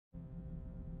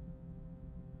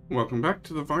Welcome back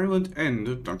to the violent end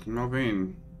of Duncan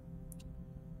Malveine.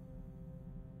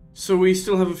 So we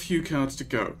still have a few cards to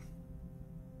go.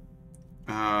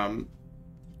 I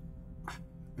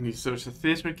need to search the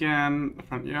theatre again, the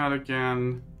front yard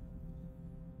again,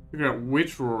 figure out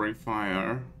which roaring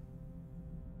fire,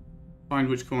 find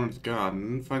which corner of the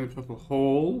garden, find the purple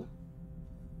hole.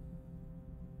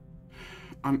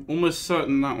 I'm almost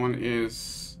certain that one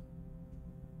is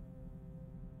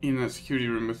in that security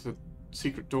room with the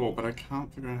secret door, but I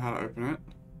can't figure out how to open it.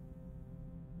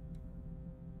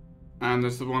 And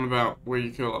there's the one about where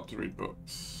you curl up to read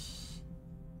books.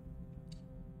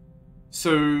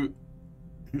 So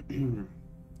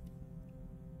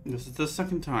this is the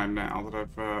second time now that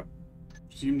I've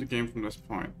resumed the game from this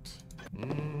point.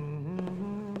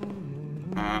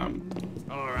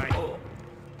 All right.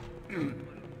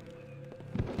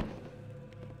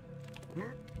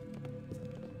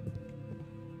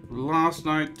 Last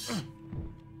night,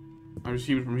 I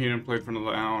resumed from here and played for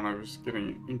another hour, and I was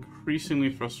getting increasingly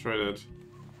frustrated.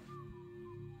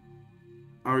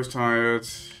 I was tired,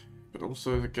 but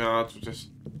also the guards were just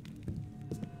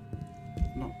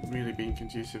not really being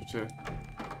conducive to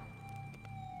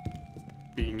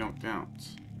being knocked out.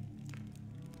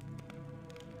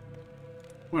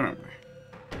 Where am I?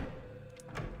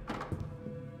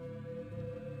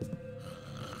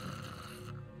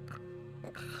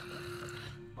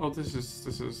 Oh, this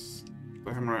is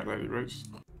the Hemorrhage Lady, right?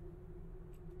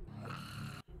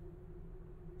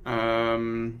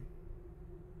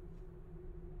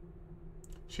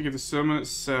 She gave the sermon at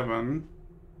 7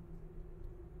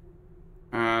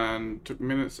 and took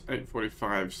minutes at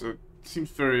 8:45, so it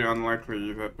seems very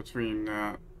unlikely that between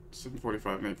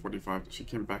 7:45 and 8:45 that she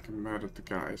came back and murdered the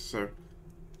guy, so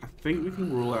I think we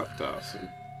can rule out Darcy.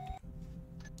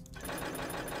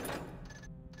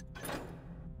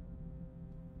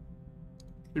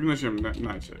 Even though she has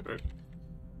nightshade, right?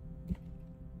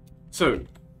 So,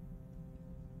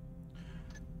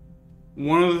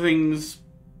 one of the things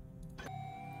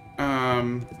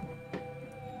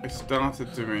I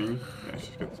started doing... Yeah,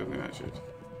 she's got the nightshade.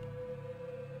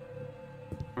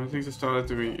 One of the things I started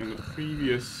doing in the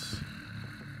previous...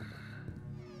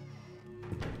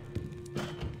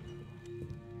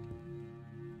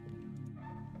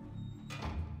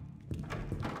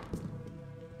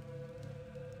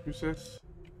 Who's this?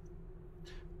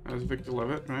 That's Victor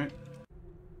Levitt, right?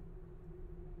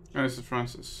 Oh, this is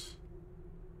Francis.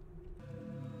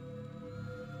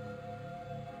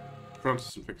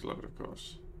 Francis and Victor Levitt, of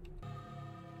course.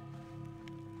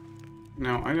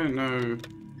 Now, I don't know...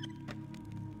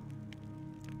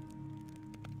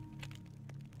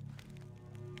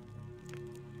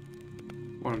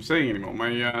 what I'm saying anymore. My,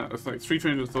 it's like 3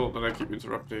 trains of thought that I keep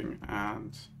interrupting,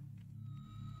 and...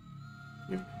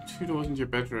 you have 2 doors into your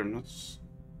bedroom, that's...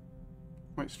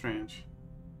 quite strange.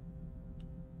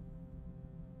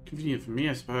 Convenient for me,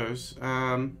 I suppose.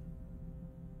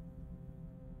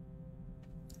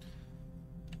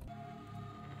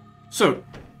 So.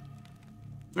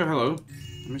 Oh, hello.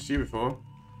 I missed you before.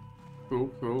 Cool,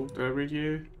 cool. Did I read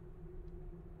you?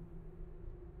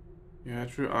 Yeah,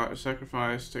 true art of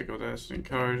sacrifice, take our destiny,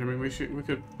 courage. I mean, we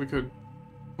could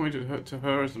point it to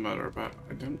her as the murderer, but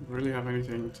I don't really have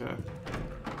anything to...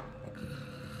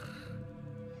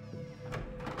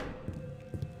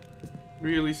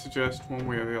 really suggest one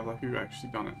way or the other who actually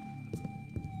done it.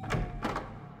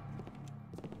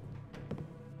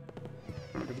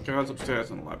 Right, the guards upstairs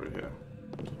in the library here.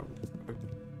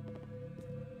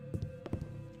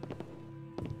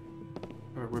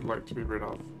 I would like to be rid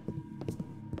of.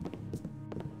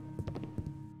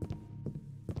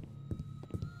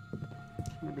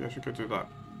 Maybe I should go do that.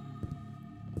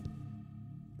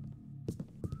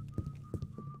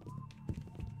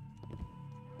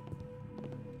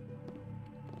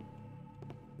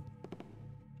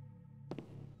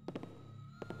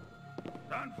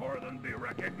 Stand forth and be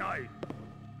recognized.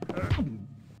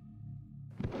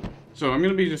 So I'm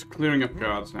going to be just clearing up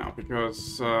guards now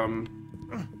because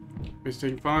it's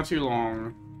taking far too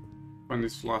long on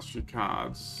these last few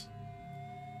cards.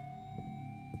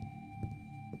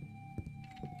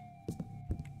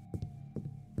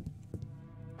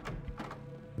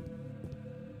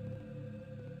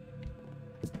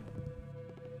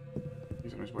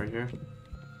 He's on his way here.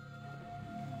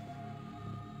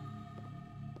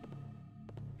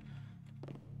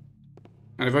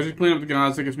 And if I just clean up the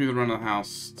guards, that gives me the run of the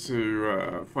house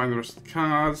to find the rest of the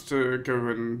cards, to go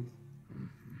and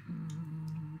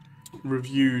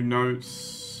review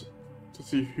notes, to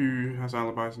see who has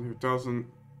alibis and who doesn't.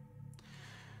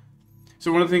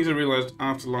 So one of the things I realized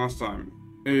after last time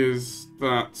is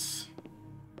that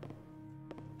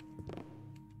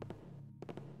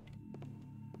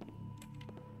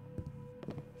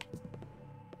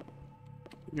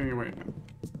You're going away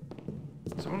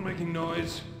now. Someone making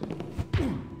noise?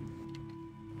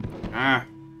 Ah,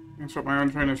 I interrupt my own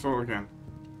train of thought again.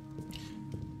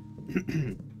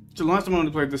 So last time I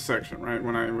only played this section, right,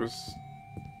 when I was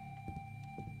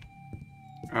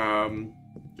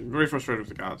very frustrated with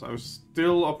the guards, I was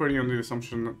still operating on the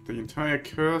assumption that the entire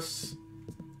curse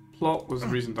plot was the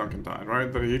reason Duncan died, right?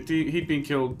 That he'd been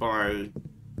killed by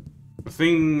the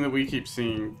thing that we keep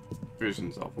seeing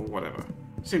visions of, or whatever.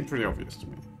 It seemed pretty obvious to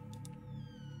me.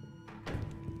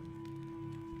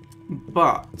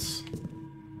 But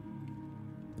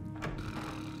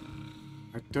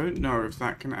I don't know if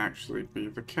that can actually be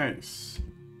the case.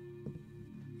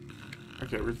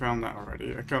 Okay, we found that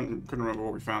already. I couldn't remember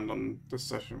what we found on this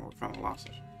session, what we found on the last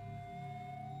session.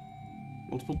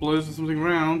 Multiple blows with something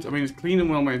round. I mean, it's clean and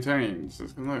well maintained, so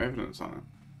there's no evidence on it.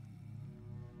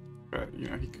 But, you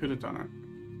know, he could have done it.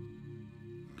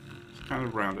 It's kind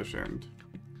of roundish end.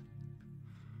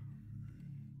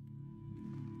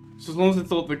 So as long as I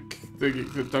thought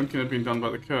that Duncan had been done by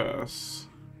the curse,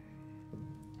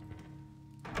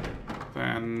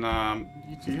 then,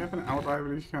 do you have an alibi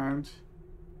of any kind?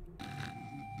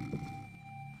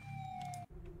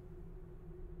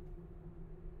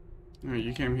 No,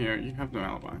 you came here, you have no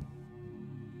alibi.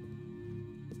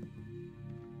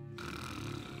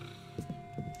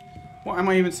 What am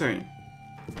I even saying?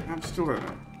 I'm still there.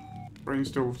 Brain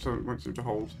still won't seem to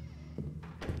hold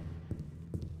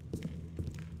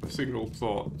a single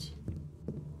thought.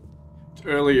 It's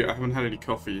early, I haven't had any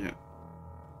coffee yet.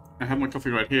 I have my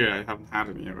coffee right here, I haven't had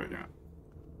any of it yet.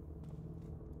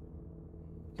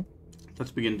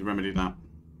 Let's begin to remedy that.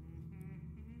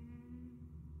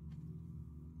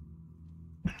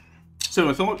 So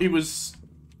I thought it was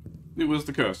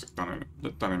the curse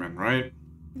that done him in, right?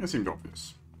 It seemed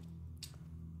obvious.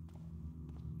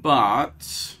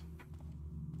 But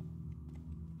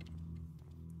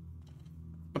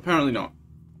apparently not.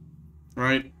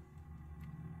 Right?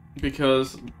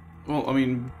 Because, well, I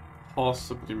mean,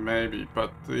 possibly, maybe,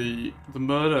 but the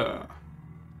murder,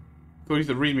 according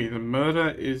to the README, the murder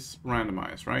is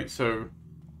randomized, right? So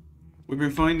we've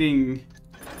been finding,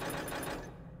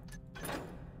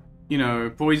 you know,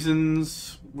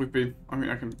 poisons. We've been, I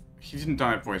mean, he didn't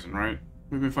die of poison, right?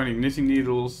 We've been finding knitting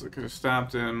needles that could have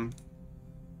stabbed him.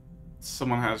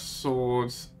 Someone has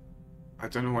swords. I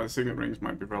don't know why the signet rings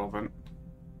might be relevant.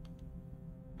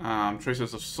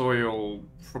 Traces of soil,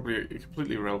 probably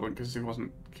completely irrelevant because he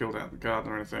wasn't killed out in the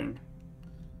garden or anything.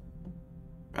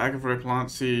 Bag of rare plant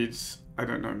seeds, I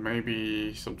don't know,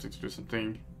 maybe something to do with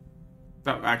something.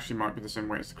 That actually might be the same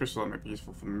way as the crystal, that might be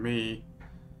useful for me.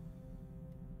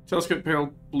 Telescope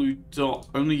pale blue dot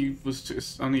only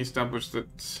established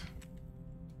that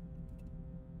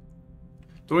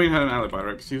Dorian had an alibi,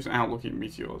 right? Because he was out looking at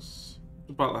meteors.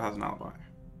 The butler has an alibi.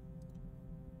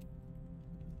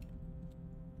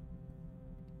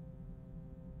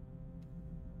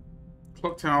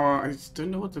 Clock tower, I just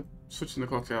don't know what the switch in the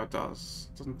clock tower does.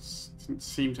 It doesn't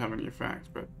seem to have any effect,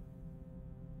 but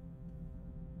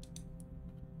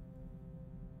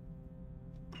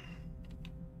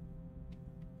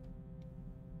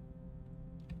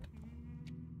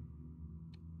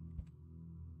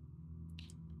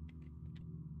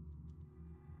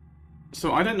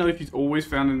so I don't know if he's always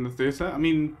found in the theatre. I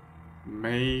mean,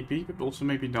 maybe, but also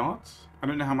maybe not. I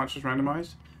don't know how much is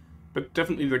randomized. But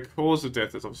definitely the cause of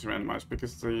death is obviously randomized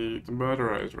because the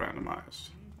murderer is randomized.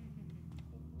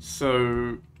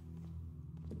 So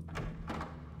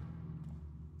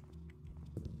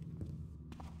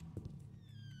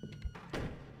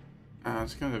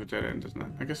it's kind of a dead end, isn't it?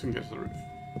 I guess we can get to the roof.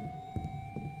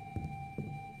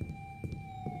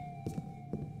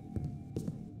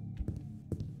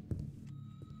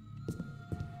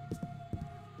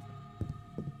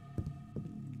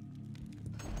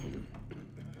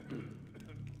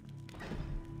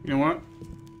 You know what?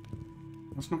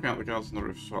 Let's knock out the guards on the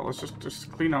roof as well. Let's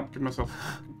just clean up, give myself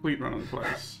a complete run of the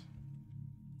place.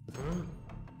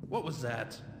 What was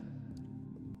that?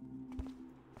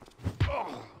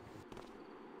 It'll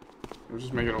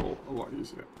just make it all a lot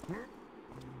easier.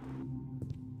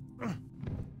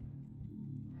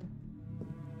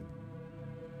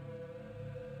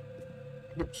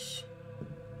 Oops.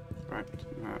 Right.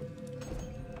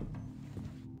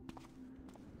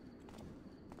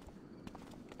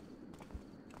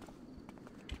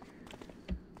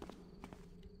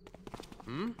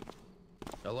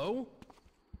 Hello?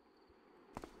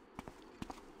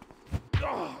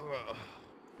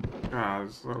 Ah,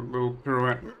 this little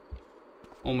pirouette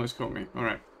almost caught me.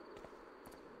 Alright.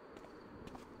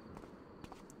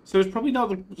 So it's probably not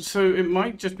the... So it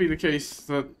might just be the case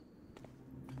that...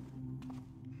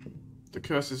 the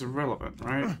curse is irrelevant,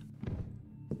 right?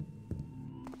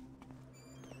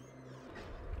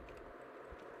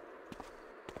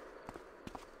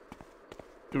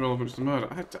 Irrelevant to the murder.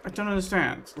 I don't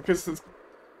understand, because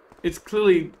it's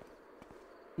clearly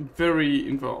very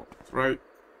involved, right?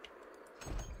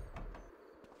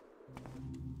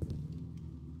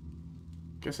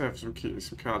 Guess I have some keys,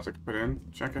 some cards I can put in.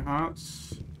 Jack of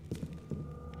Hearts.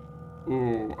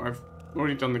 Ooh, I've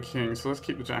already done the King, so let's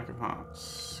keep the Jack of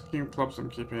Hearts. King of Clubs I'm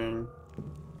keeping.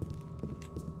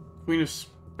 Queen of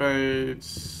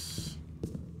Spades.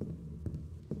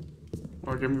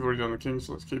 Well, again, we've already done the King,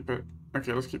 so let's keep it.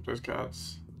 Okay, let's keep those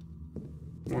cards.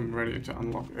 I'm ready to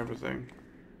unlock everything.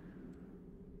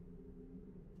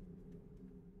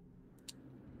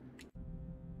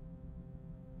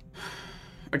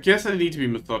 I guess I need to be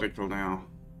methodical now.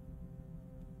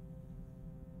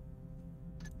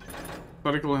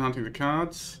 Methodical in hunting the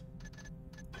cards.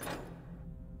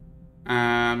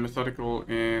 And methodical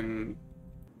in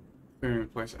clearing the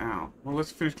place out. Well,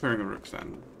 let's finish clearing the rooks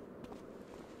then.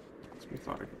 It's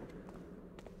methodical.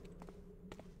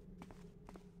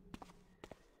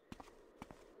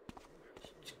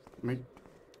 Make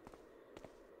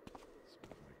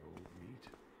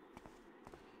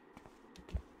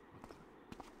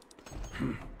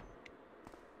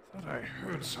Thought I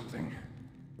heard something.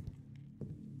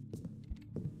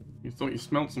 You thought you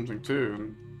smelled something too,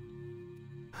 and...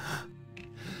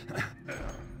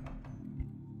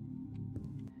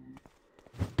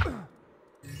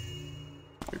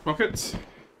 Pickpockets.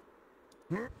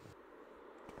 As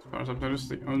far as I've noticed,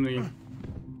 the only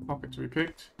pocket to be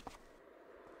picked.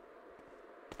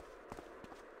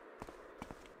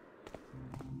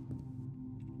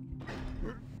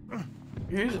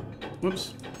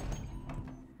 Whoops.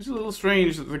 It's a little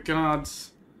strange that the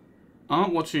guards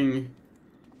aren't watching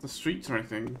the streets or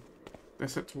anything. They're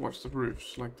set to watch the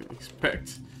roofs, like they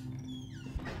expect.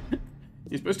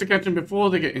 You're supposed to catch them before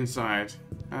they get inside,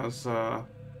 as the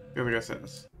other guy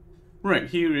says. Right,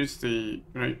 here is the...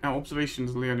 Right, our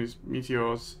observations of Leonie's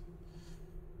meteors.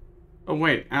 Oh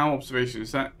wait, our observation,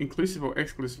 is that inclusive or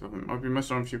exclusive of him? I'd be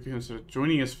most honored if you could consider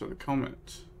joining us for the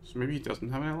comment. So maybe he doesn't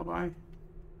have an alibi?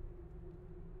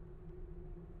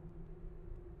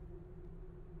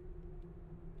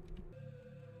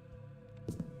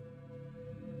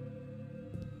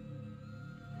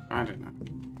 I don't know.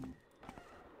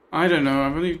 I don't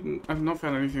know. I've not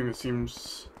found anything that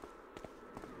seems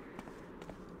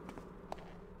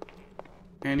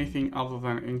anything other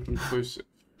than inconclusive.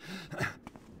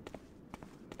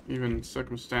 Even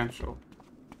circumstantial.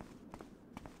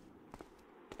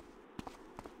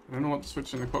 I don't know what the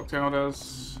switch in the clock tower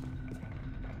does.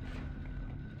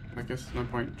 I guess there's no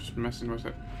point just messing with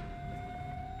it.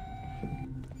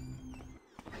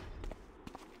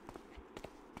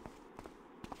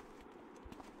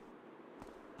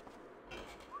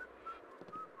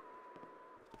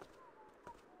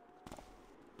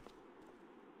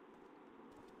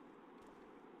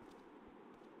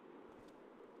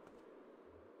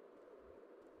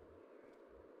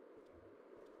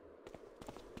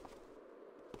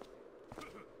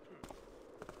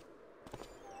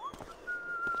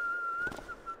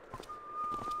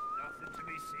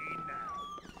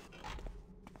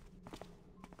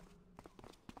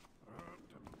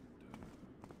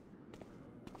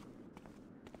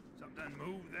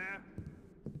 Move there.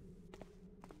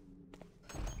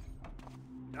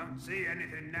 Don't see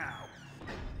anything now.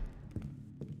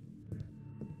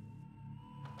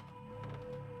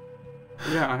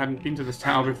 Yeah, I hadn't been to this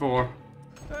tower before.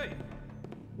 Hey,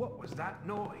 what was that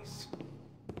noise?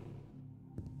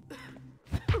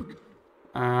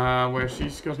 Where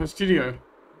she's got her studio.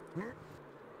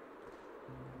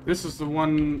 This is the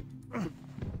one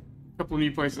couple of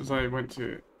new places I went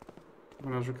to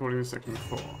when I was recording this section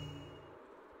before.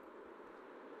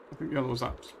 I think the other was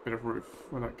that bit of roof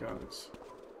where that guy is.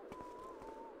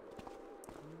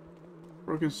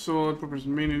 Broken sword probably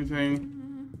doesn't mean anything.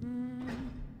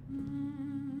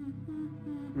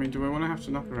 I mean, do I want to have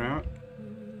to knock her out?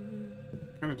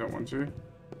 Kinda don't want to.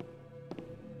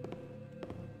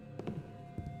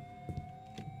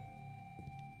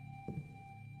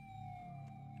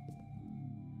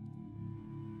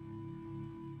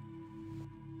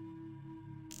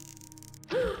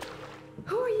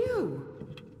 Who are you?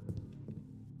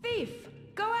 Thief!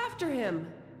 Go after him!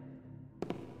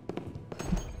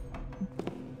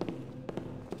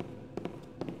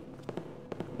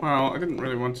 Well, I didn't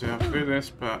really want to have to do this,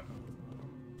 but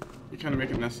you kind of make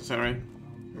it necessary.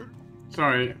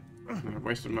 Sorry, I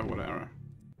wasted my wood arrow.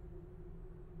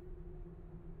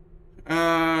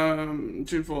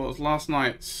 June 4th, last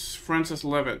night, Frances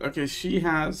Levitt. Okay, she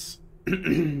has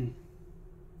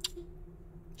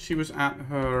She was at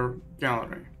her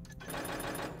gallery.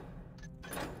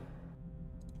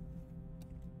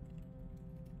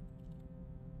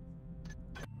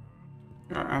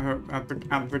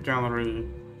 At the gallery,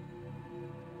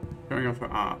 going off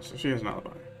her art, so she has an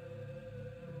alibi.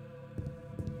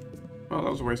 Well, that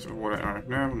was a waste of a water arrow.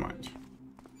 Never mind.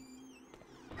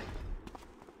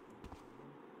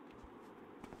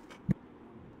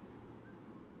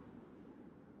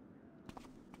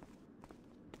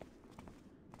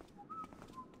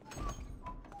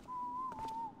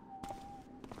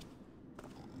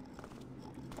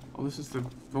 Oh, this is the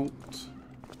vault.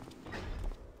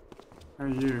 How are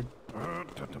you?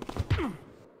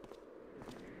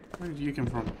 Where did you come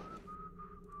from?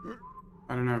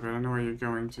 I don't know, but I know where you're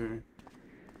going to.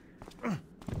 Well,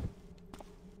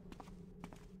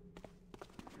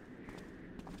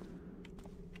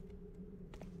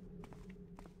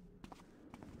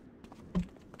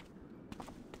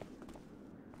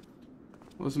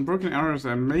 there's some broken arrows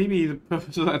there. Maybe the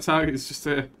purpose of that target is just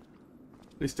to...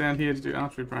 They stand here to do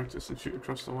archery practice and shoot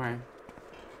across the way.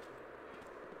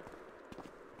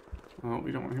 Well,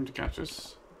 we don't want him to catch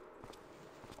us.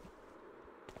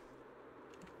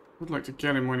 Would like to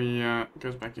get him when he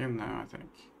goes back in, though, I think.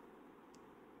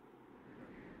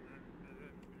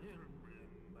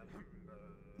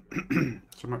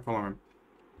 So I might follow him.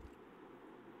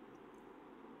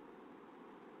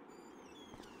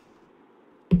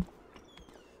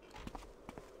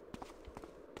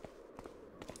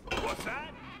 What's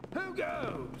that? Who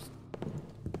goes?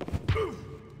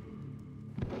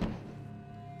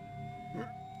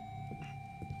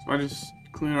 So I just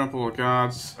clear up all the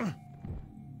guards.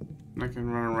 And I can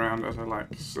run around as I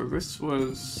like. So this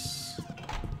was...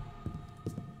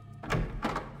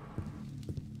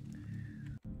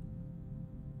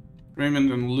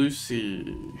 Raymond and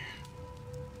Lucy.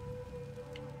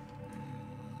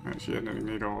 And she hadn't any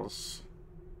needles.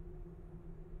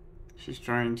 She's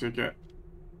trying to get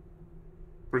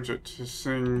Bridget to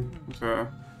sing with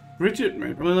her. Bridget,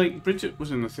 maybe. Well, like, Bridget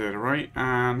was in the theatre, right?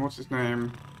 And what's his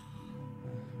name?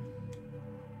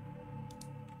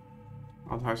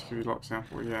 Oh, the high security lock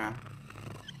sample, yeah.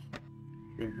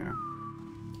 Been here.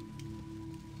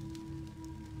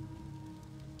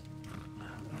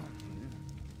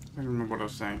 I don't remember what I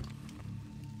was saying.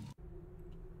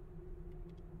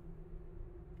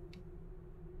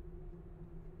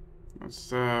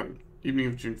 It's evening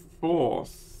of June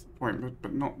 4th appointment,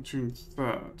 but not June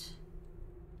 3rd.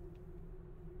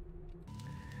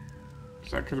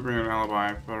 So that could have been an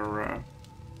alibi for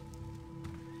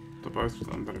both of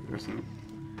them, but it isn't.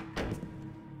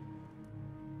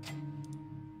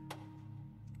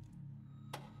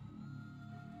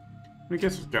 I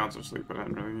guess if guards are asleep, I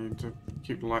don't really need to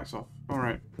keep the lights off.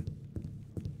 Alright.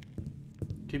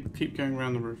 Keep going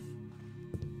around the roof.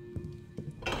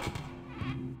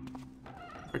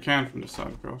 If I can from this side,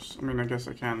 of course. I mean, I guess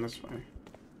I can this way.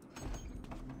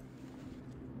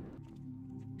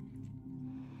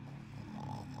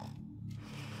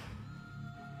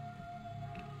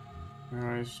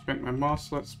 I spent my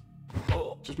moss. Let's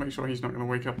just make sure he's not going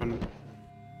to wake up and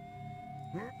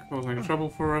cause any trouble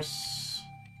for us.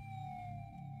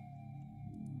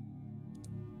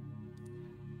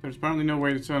 There's apparently no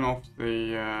way to turn off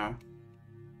the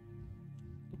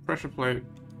pressure plate,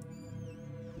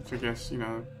 which I guess, you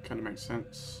know, kind of makes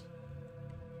sense.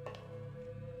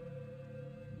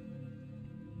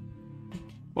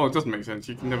 Well, it doesn't make sense.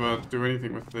 You can never do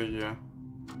anything with the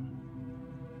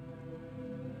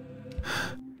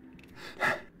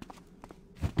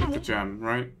gem,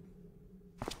 right?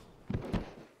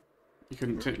 You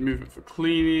couldn't move it for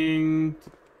cleaning,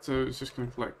 so it's just going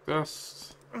to collect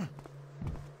dust.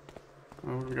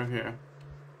 Oh, what do we got here?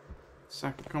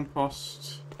 Sack of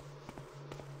compost.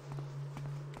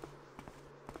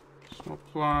 Small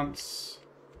plants.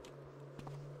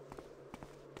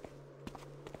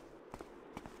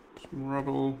 Some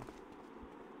rubble.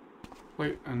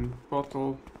 Plate and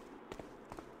bottle.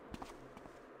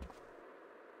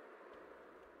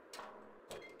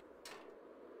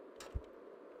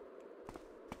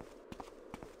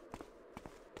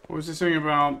 What was this thing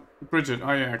about Bridget?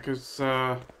 Oh yeah, because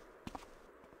I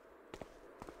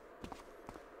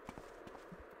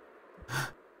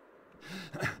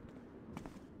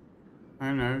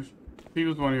don't know. He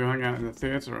was the one who hung out in the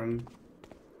theatre and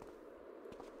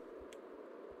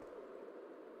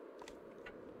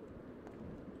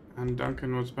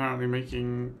Duncan was apparently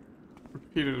making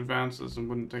repeated advances and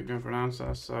wouldn't take no for an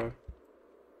answer, so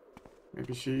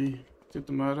maybe she did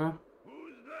the murder.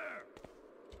 Who's there?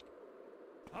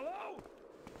 Hello?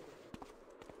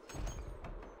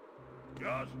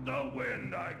 Just the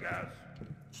wind, I guess.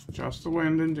 Just the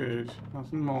wind, indeed.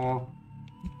 Nothing more.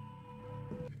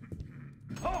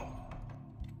 Oh!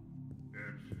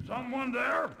 Is someone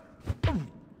there?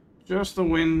 Just the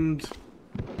wind.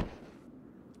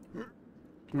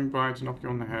 Coming by to knock you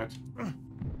on the head.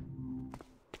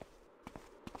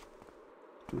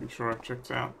 Make sure I've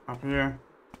checked out up here.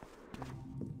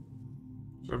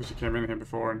 So obviously came in here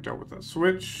before and dealt with that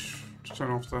switch to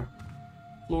turn off the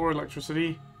floor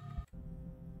electricity.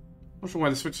 Not sure why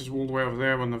the switch is all the way over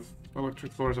there when the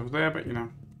electric floor is over there, but you know,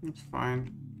 it's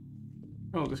fine.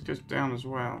 Oh, this goes down as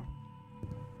well.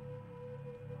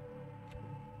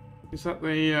 Is that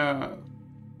the, oh,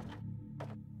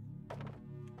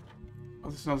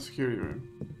 this is another security room.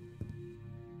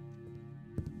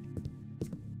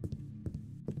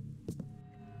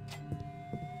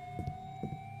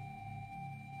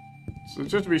 So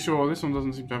just to be sure, this one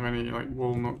doesn't seem to have any, like,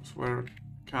 wall nooks where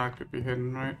a card could be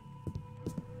hidden, right?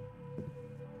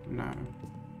 No.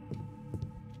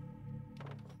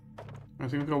 I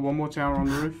think we've got one more tower on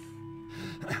the roof.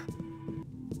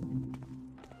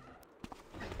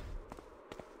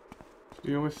 To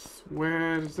deal with,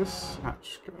 where does this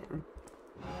hatch go?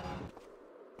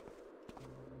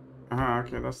 Ah,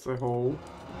 okay, that's the hole.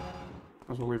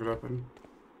 Might as well leave it open.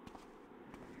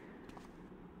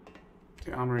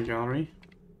 The armory gallery.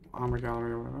 Armory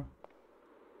gallery or whatever.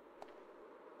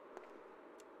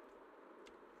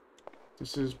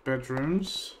 This is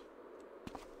bedrooms.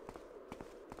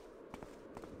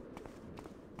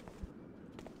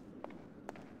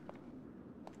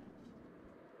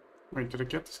 Wait, did I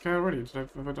get this guy already?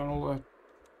 Have I done all the...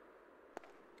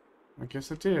 I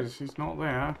guess I did. He's not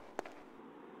there.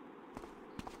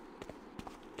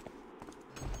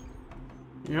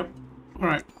 Yep.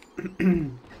 Alright.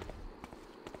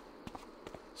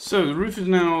 So, the roof is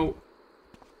now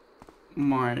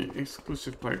my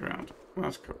exclusive playground.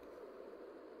 That's cool.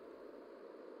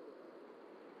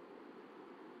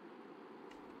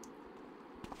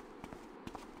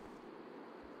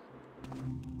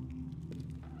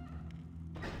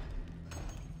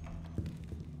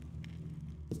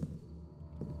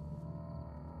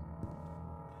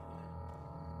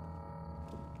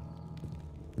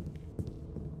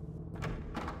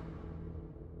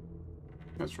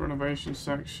 That's renovation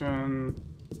section.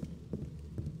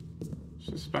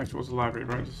 So this is back towards the library,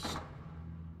 right? This is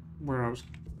where I was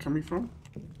coming from.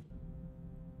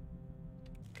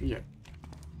 Yeah.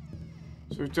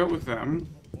 So we've dealt with them.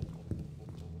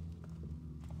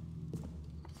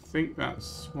 I think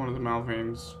that's one of the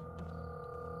Malveines.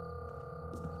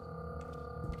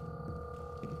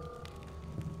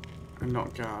 And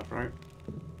not guard, right?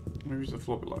 Maybe it's the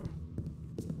floor below.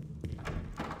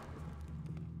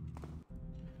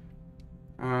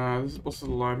 This is also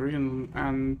the library,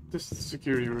 and this is the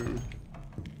security room.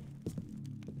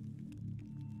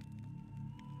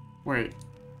 Wait.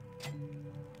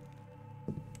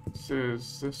 This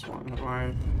is this one. Have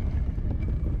I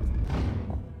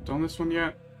done this one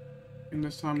yet? In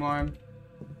this timeline?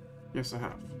 Yes, I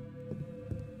have.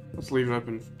 Let's leave it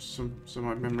open so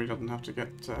my memory doesn't have to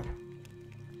get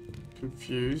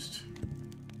confused.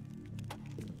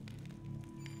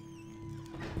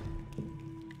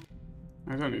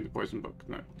 I don't need the poison book,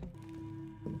 no.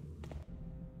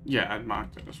 Yeah, I'd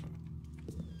marked it this one.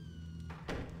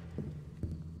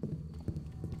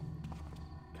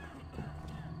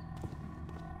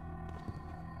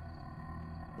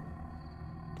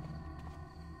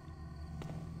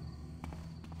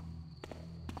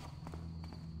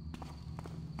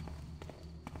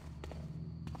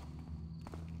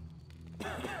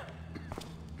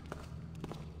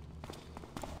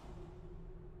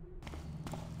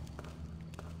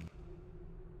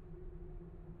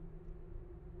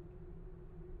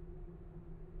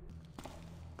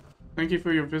 Thank you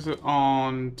for your visit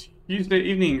on Tuesday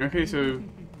evening. Okay, so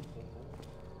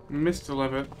Mr.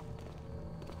 Levitt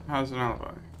has an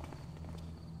alibi.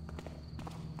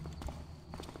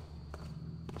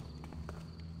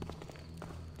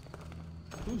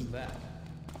 Who's that?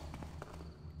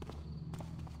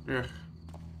 Yeah.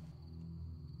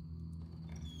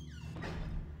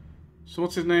 So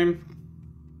what's his name?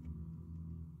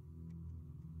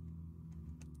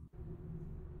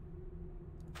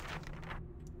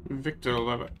 Victor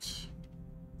Levitt.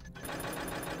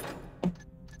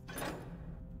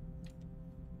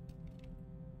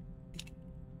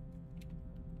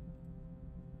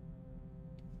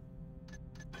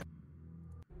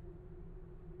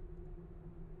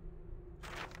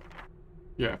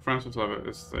 Yeah, Francis Levitt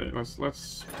is the let's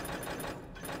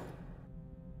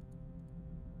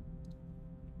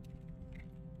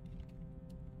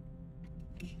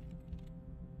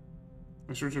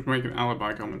I should just make an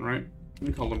alibi comment, right?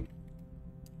 You call them.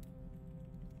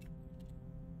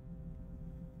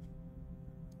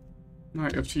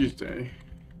 Night of Tuesday,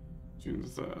 June the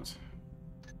 3rd.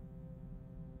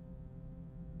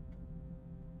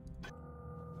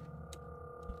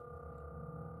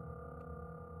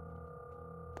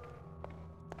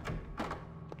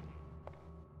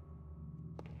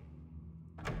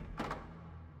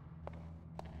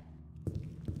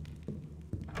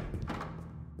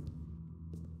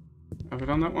 Have I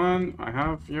done that one? I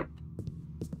have, yep.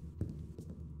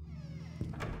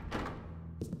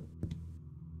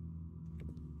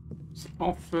 It's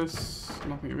office,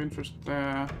 nothing of interest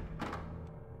there.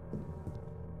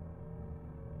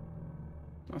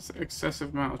 That's the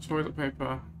excessive amount of toilet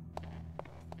paper.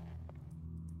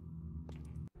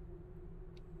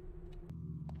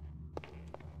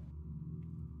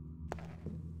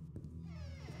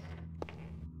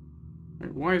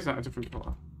 Wait, why is that a different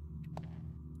colour?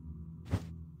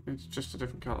 It's just a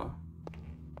different colour.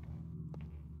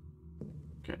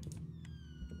 Okay.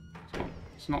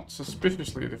 It's not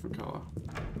suspiciously a different colour.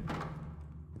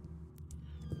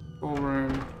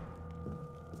 Ballroom.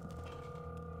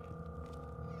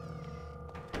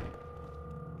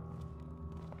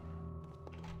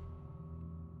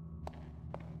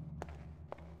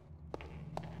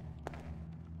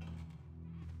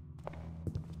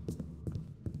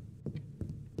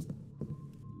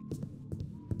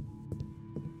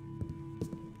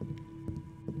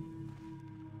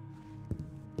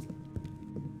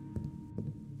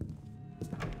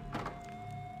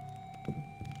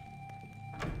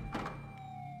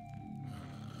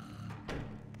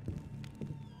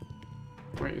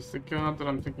 Wait, is the guard that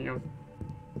I'm thinking of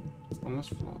on this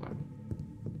floor then?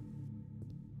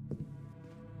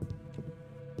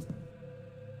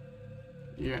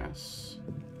 Yes.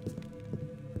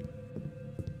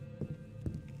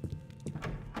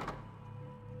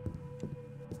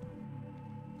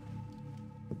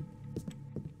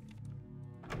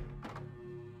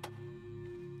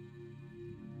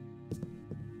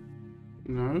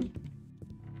 No.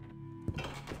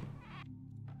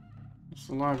 It's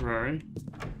the library.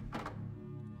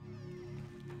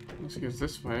 Unless he goes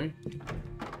this way.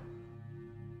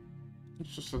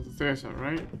 It's just at the theatre,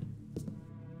 right?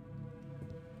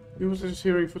 Who was I just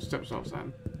hearing footsteps of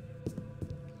then?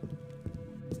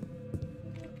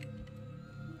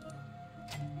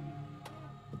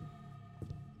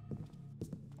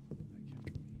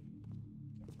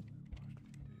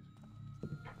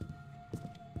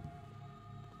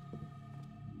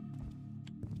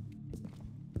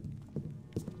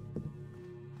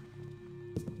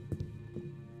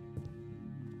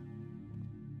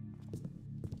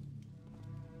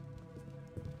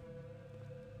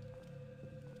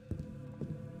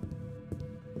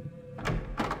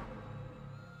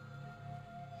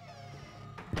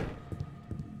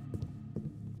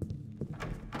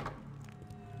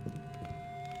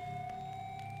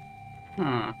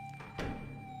 Huh.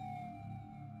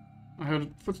 I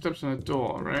heard footsteps on a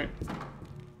door, right?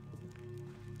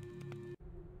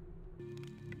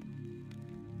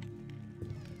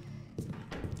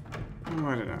 Oh,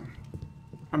 I don't know.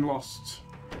 I'm lost.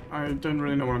 I don't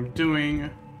really know what I'm doing.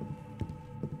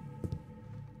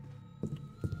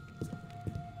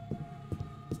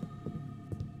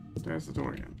 There's the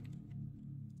door again.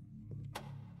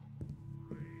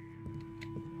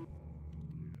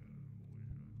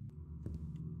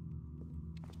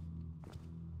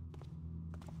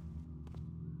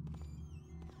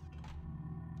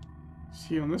 Is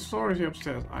he on this floor or is he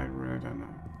upstairs? I really don't know.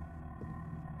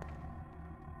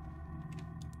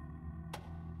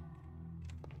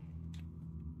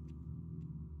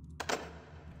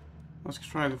 Let's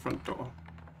try the front door.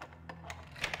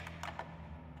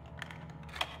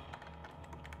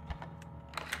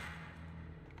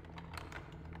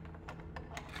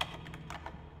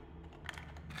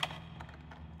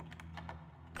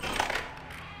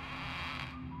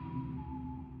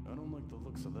 I don't like the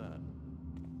looks of that.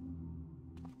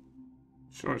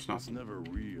 Sure, it's It's nothing. never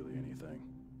really anything.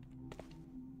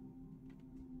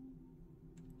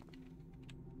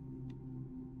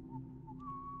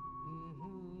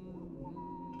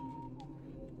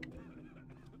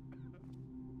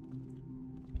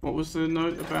 What was the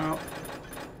note about?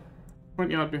 Front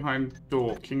yard behind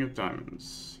door, King of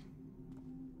Diamonds.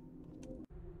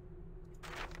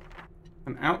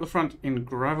 And out the front in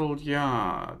gravelled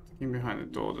yard. King behind the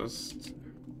door does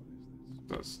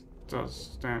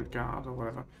stand guard or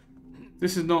whatever.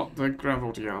 This is not the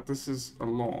gravelled yard, this is a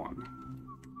lawn.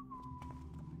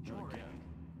 Jordan,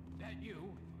 that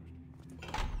you?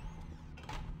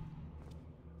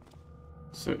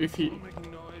 So if he...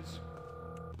 Making noise.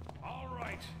 All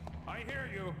right, I hear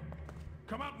you.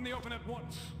 Come out in the open at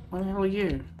once. Where the hell are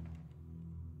you?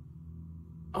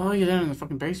 Oh, you're down in the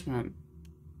fucking basement.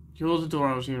 You're the door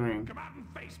I was hearing. Come out and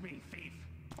face me, thief.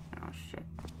 Oh shit.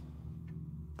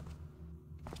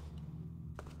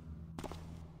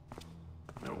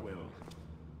 No, well,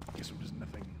 guess it was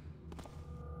nothing.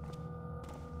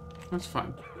 That's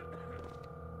fine.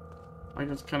 Like,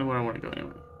 that's kind of where I want to go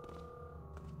anyway.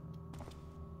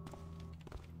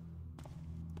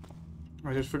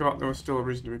 I just forgot there was still a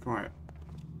reason to be quiet.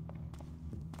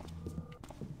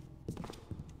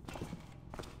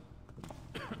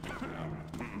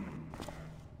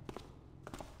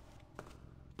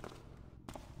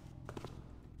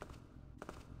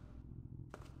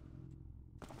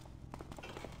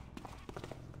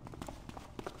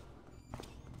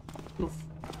 Oof.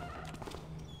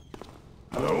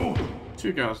 Hello?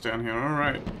 Two guards down here,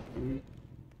 alright.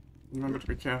 Remember to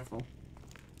be careful.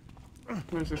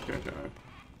 Where's this guy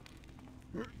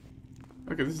go?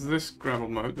 Okay, this is this gravel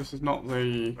mode. This is not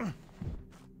the...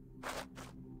 I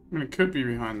mean, it could be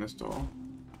behind this door.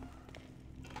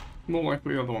 More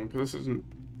likely the other one, because this isn't...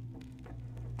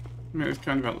 I mean, it's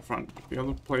kind of out the front. The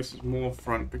other place is more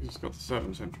front because it's got the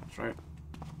servants' entrance, right?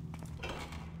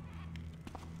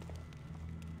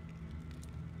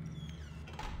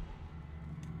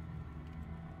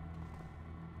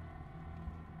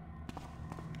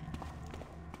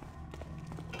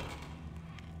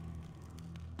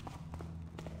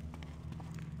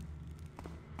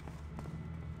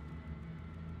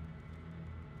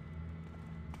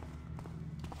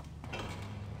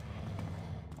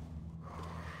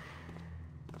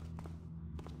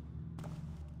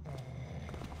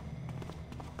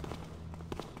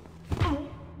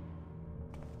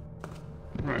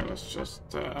 Right, let's just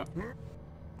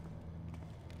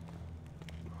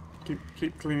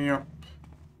keep cleaning up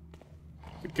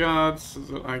the guards so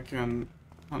that I can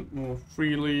hunt more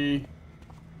freely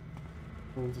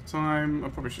all the time. I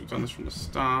probably should have done this from the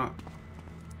start.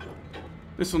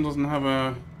 This one doesn't have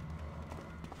a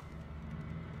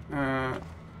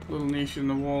little niche in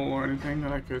the wall or anything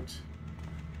that I could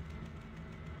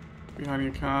be hiding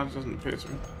a card. Doesn't appear to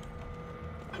me.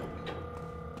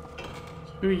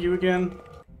 Who are you again?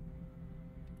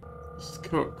 This is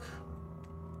Cook.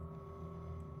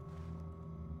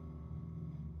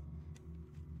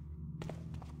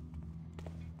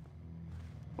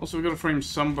 Also, we've got to frame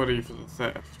somebody for the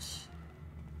theft.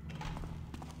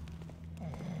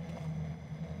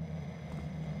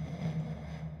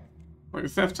 Like, the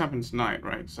theft happens tonight,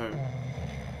 right? So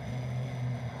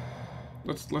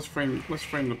let's frame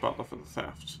the butler for the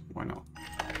theft. Why not?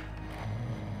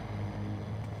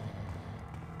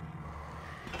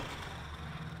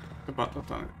 The butler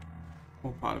done it.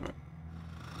 Or part of it.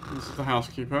 This is the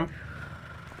housekeeper.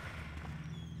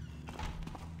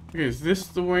 Okay, is this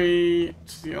the way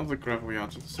to the other gravel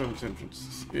yard, to the servants'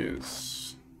 entrance? This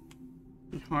is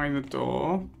behind the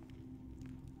door.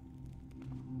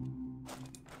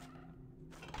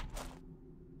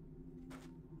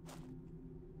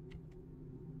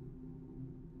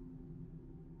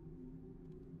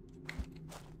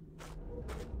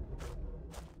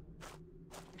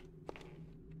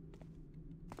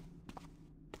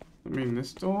 I mean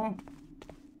this door?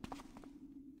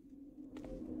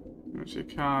 I don't see a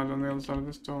card on the other side of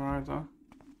this door either.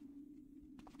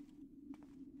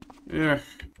 Yeah.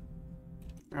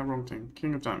 Wrong thing.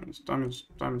 King of Diamonds.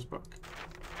 Diamonds book.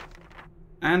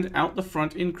 And out the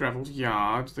front in graveled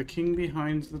yard, the king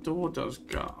behind the door does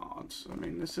guard. I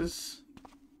mean, this is...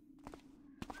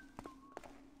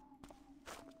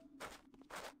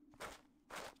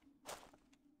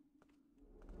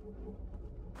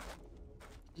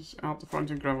 Just out the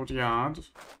front in graveled yard.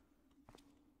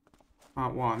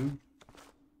 Part 1.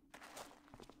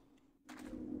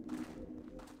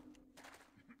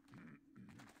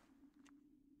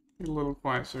 Be a little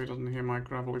quiet so he doesn't hear my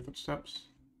gravelly footsteps.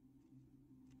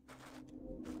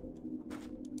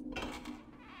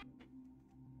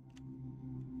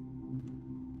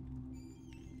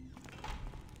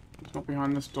 It's not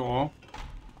behind this door.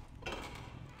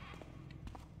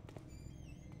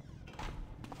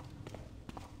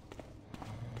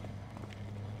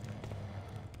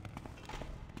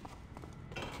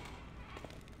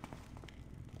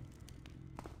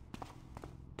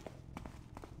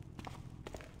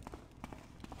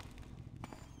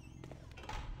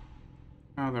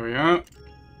 Oh, there we are.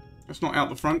 It's not out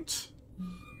the front.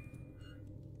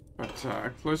 But,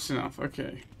 close enough.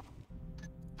 Okay.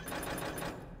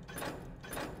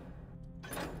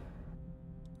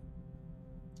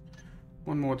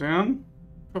 One more down.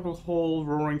 Purple hole,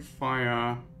 roaring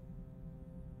fire.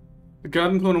 The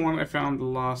garden corner one I found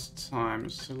last time.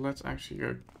 So let's actually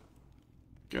go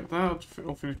get that.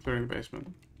 Or finish clearing the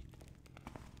basement.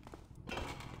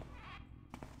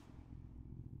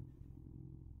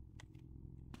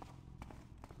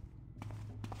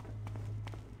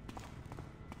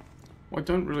 Well, I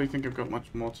don't really think I've got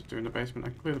much more to do in the basement.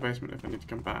 I can clear the basement if I need to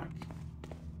come back.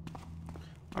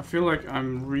 I feel like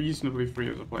I'm reasonably free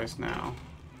of the place now.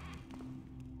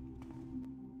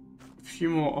 A few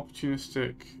more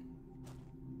opportunistic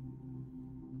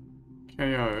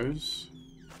KOs.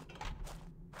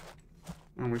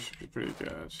 And we should be pretty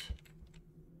good.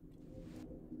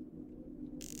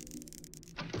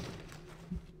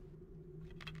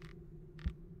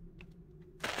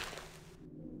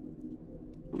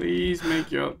 Please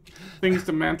make your things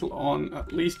to mantle on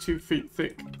at least 2 feet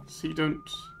thick, so you don't...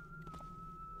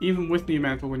 Even with the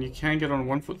mantle, when you can get on a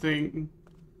 1 foot thing,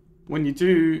 when you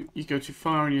do, you go too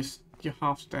far and you're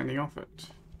half standing off it.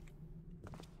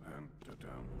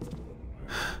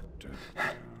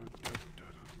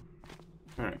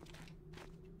 Alright.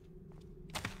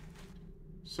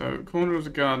 So, corner of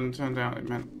the garden turned out it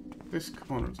meant this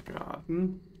corner of the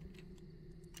garden.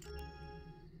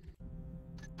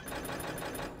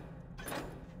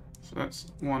 So that's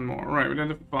one more. Right, we're down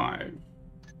to 5.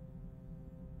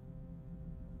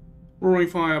 Roaring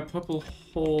fire, purple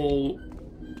hole,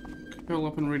 curl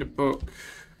up and read a book.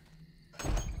 I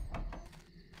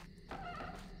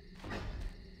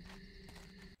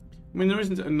mean, there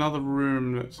isn't another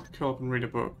room that's curl up and read a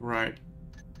book, right?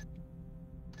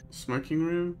 Smoking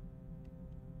room?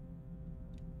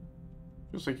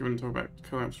 Feels like you wouldn't talk about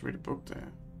curling up to read a book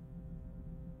there.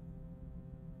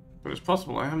 But it's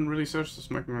possible. I haven't really searched the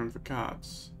smoking room for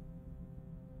cards.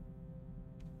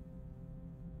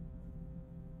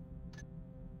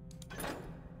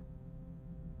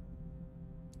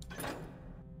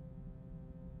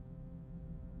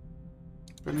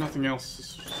 But nothing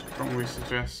else strongly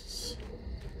suggests.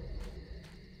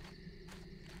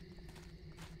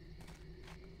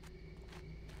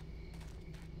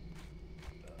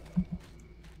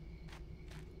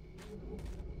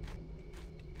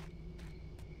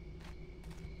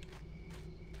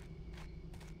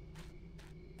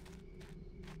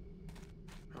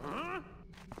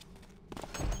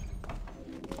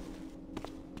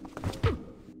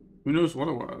 Who knows what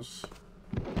it was?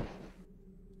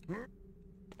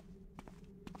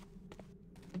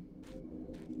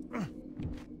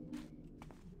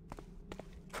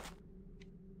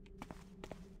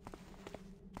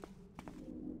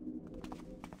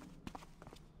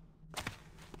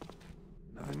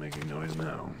 Nothing making noise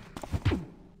now. I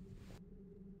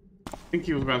think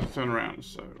he was about to turn around,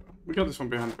 so we got this one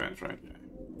behind the bench, right?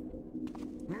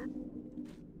 Yeah.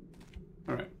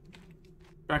 Alright.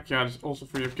 Backyard is also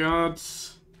free of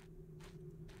guards.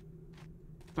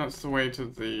 That's the way to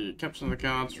the captain of the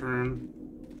guards room.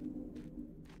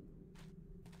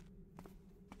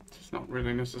 It's not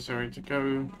really necessary to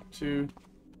go to.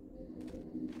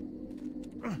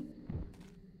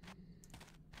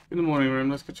 In the morning room,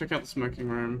 let's go check out the smoking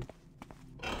room.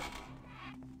 I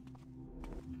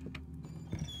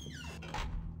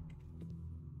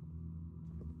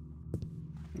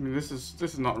mean, this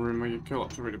is not a room where you curl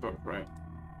up to read a book, right?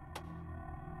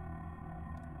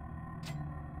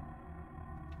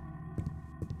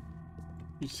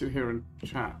 You sit here and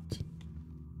chat.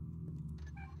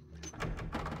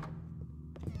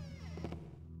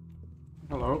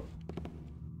 Hello.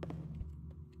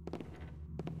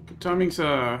 Good timing,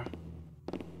 sir.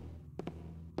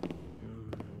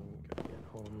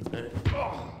 Gotta get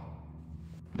home.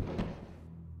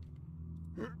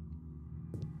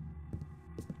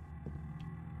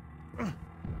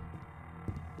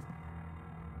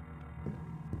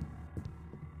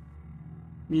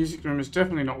 Music room is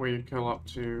definitely not where you curl up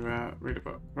to read a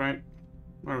book, right?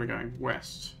 Where are we going?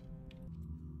 West.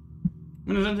 I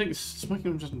mean, I don't think the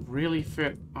smoking room doesn't really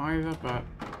fit either, but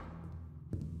I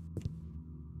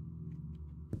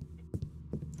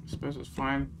suppose it's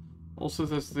fine. Also,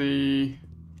 there's the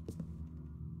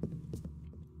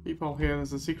peephole here.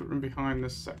 There's a secret room behind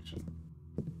this section,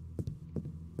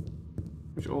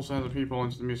 which also has a peephole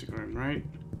into the music room, right?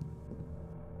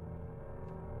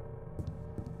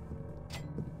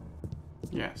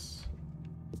 Yes.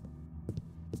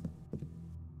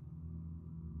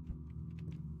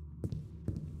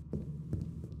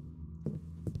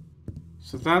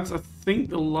 So that's, I think,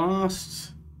 the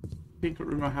last secret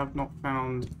room I have not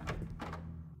found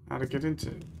how to get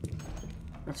into.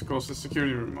 That's, of course, the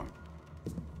security room one.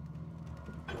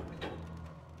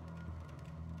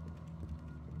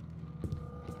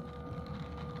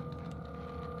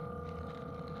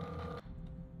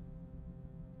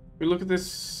 We look at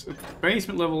this at the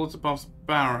basement level, it's above the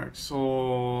barracks,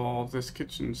 or this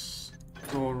kitchen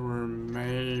storeroom,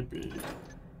 maybe.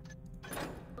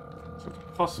 So it's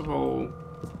possible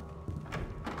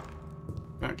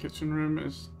that kitchen room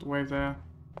is the way there.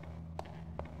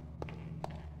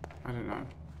 I don't know.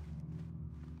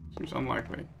 Seems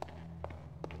unlikely.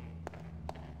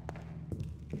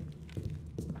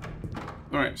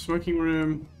 Alright, smoking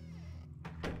room.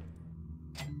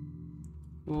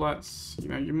 Let's,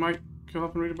 you might go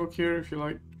up and read a book here if you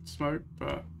like smoke,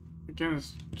 but again,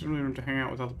 it's generally room to hang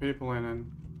out with other people in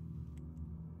and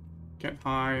get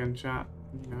high and chat,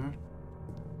 It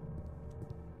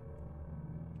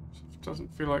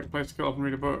doesn't feel like a place to go up and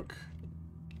read a book.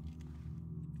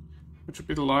 Which would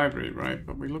be the library, right?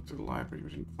 But we looked at the library,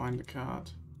 we didn't find the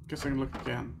card. Guess I can look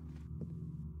again.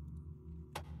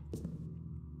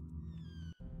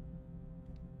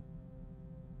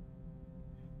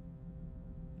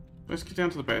 Let's get down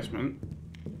to the basement.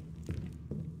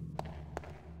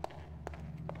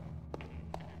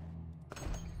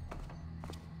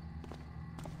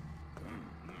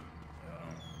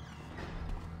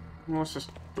 Well, let's just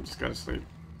put this guy to sleep.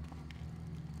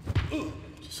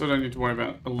 Just so I don't need to worry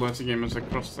about alerting him as I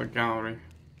cross the gallery.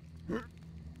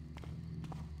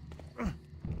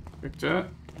 Big dirt.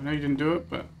 I know you didn't do it,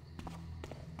 but...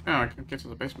 Oh, I can get to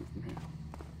the basement from here.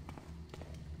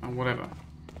 Oh, whatever.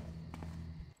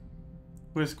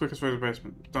 Where's the quickest way to the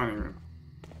basement? Dining room.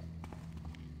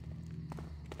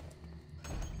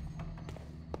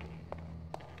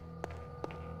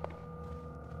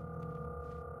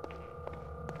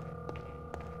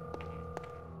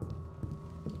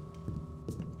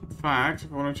 In fact,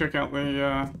 if I want to check out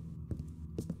the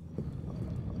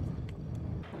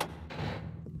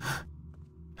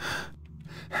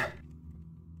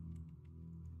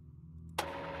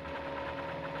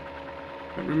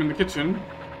room in the kitchen,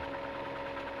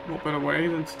 what better way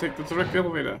than to take the direct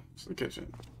elevator to the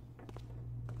kitchen?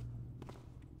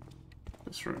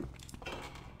 This room.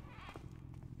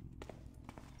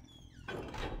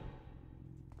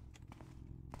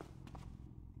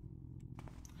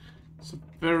 It's a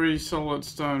very solid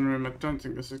stone room. I don't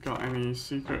think this has got any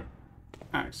secret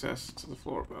access to the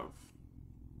floor above.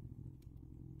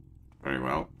 Very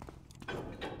well.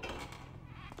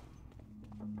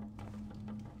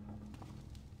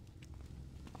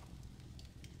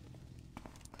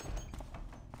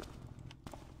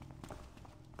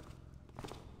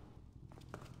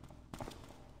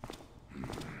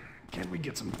 Can't we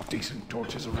get some decent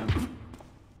torches around?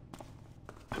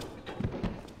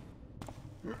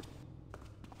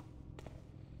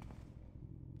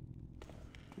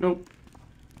 Nope.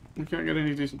 We can't get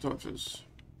any decent torches.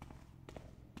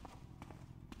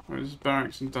 Oh, this is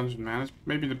barracks and dungeon, man. It's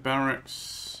maybe the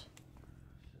barracks.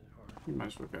 You might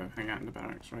as well go hang out in the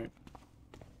barracks, right?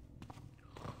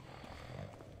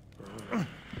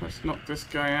 Let's knock this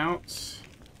guy out.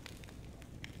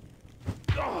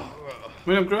 I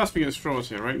mean, I'm grasping at straws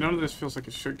here, right? None of this feels like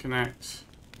it should connect.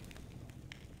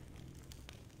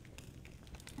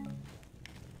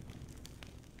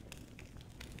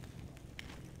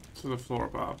 To the floor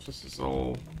above. This is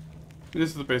all... This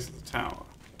is the base of the tower.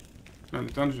 No,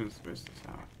 the dungeon is the base of the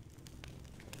tower.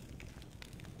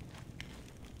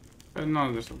 But none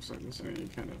of this looks like there's any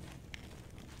kind of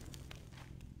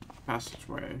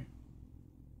passageway.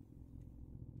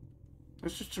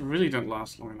 Those just really don't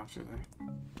last long enough, do they?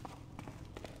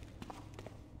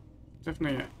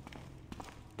 Definitely.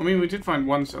 I mean, we did find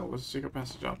one cell with a secret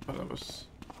passage up, but it was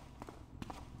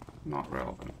not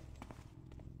relevant.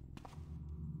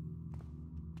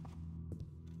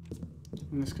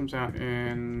 And this comes out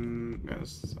in... Yeah,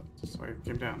 this is why it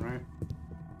came down, right?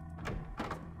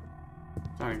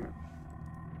 Dining room.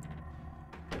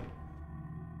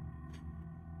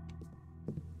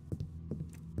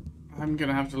 I'm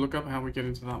gonna have to look up how we get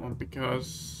into that one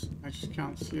because I just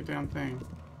can't see a damn thing.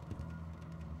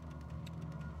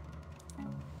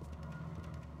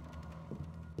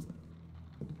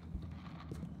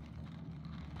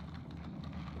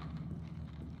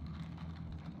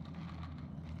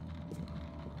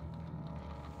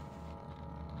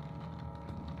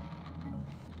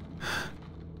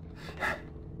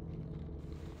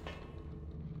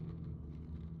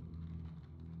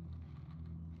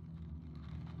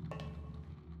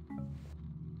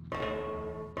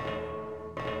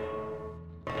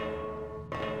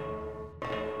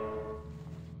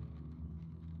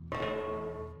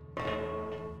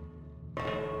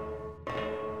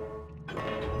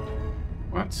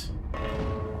 What?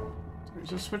 Did we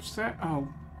just switch that? Oh,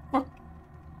 what?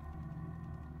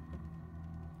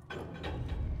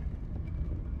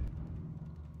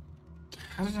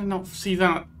 How did I not see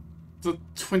that the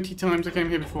 20 times I came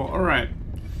here before? Alright.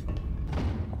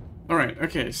 Alright,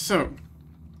 okay, so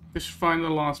this should find the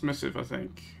last missive, I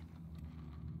think.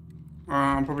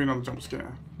 Probably another jump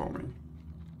scare for me.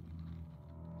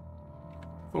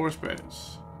 Forest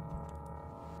Base.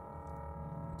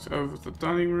 It's over the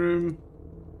dining room.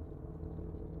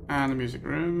 And the music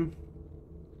room.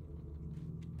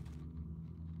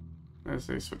 There's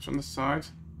a switch on the side.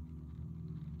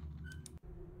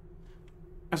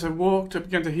 As I walked, I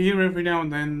began to hear every now and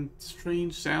then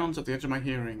strange sounds at the edge of my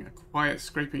hearing. A quiet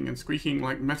scraping and squeaking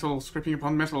like metal scraping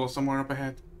upon metal somewhere up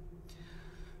ahead.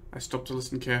 I stopped to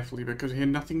listen carefully, but could hear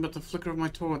nothing but the flicker of my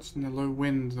torch and the low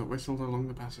wind that whistled along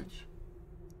the passage.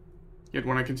 Yet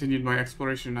when I continued my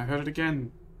exploration, I heard it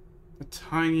again. The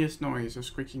tiniest noise of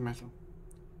squeaking metal.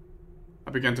 I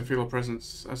began to feel a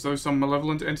presence, as though some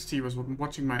malevolent entity was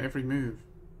watching my every move.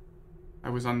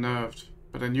 I was unnerved,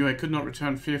 but I knew I could not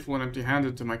return fearful and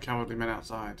empty-handed to my cowardly men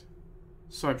outside.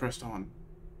 So I pressed on.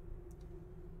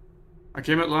 I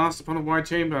came at last upon a wide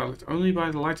chamber, lit only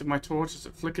by the light of my torch as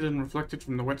it flickered and reflected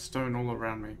from the wet stone all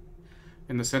around me.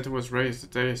 In the center was raised a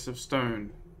dais of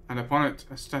stone, and upon it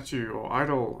a statue or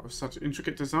idol of such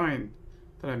intricate design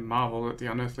that I marveled at the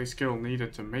unearthly skill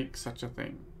needed to make such a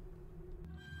thing.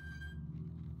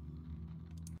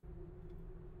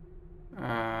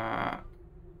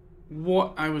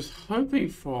 What I was hoping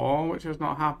for, which has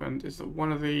not happened, is that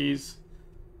one of these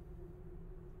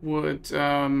would give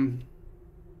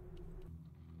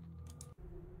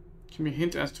me a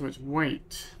hint as to its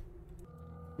weight.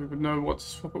 We would know what to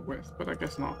swap it with, but I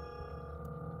guess not.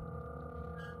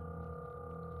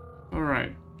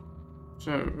 Alright.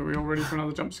 So, are we all ready for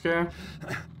another jump scare?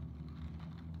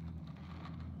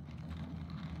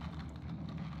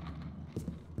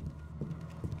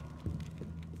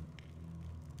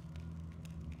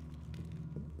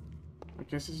 I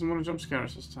guess it doesn't want to jump scare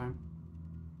us this time.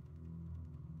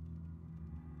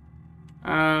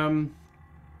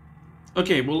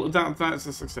 Okay, well that's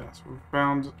a success. We've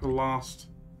found the last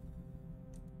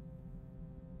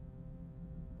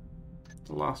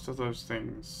of those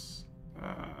things.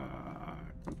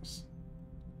 Compass.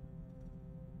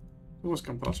 It was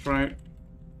compassed, right?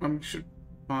 I should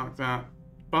mark that.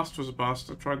 Bust was a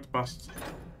bust. I tried to bust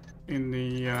in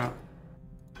the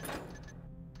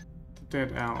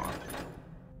dead hour.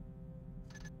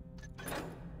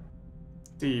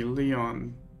 D.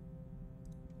 Leon.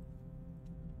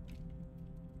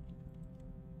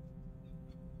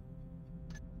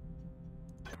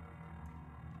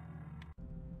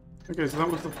 Okay, so that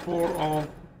was the 4 of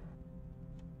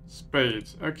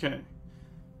spades. Okay.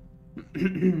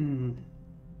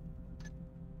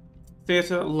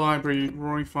 Theatre, library,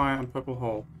 roaring fire, and purple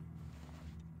hole.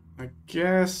 I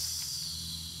guess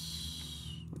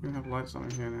we're gonna have lights on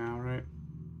in here now, right?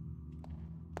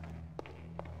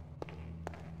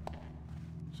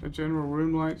 So general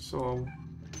room lights or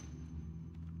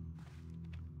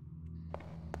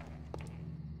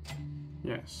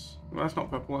yes. Well, that's not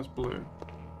purple, that's blue.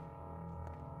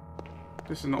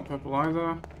 This is not purple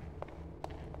either.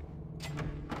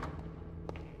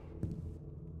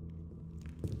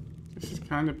 This is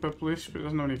kind of purplish, but it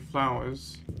doesn't have any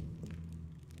flowers.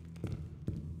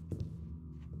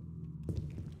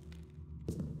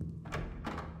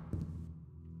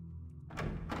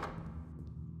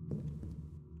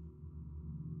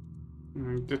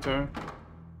 Ditto.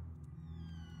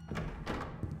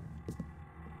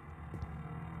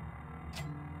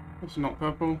 This is not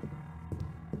purple.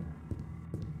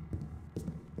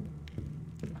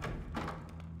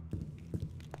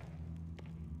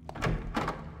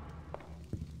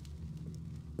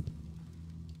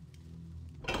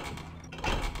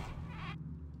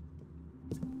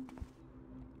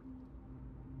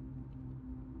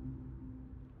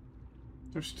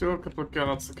 There's still a couple of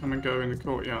guards that come and go in the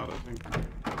courtyard, I think.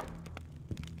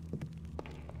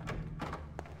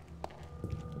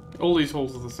 All these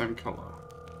halls are the same colour.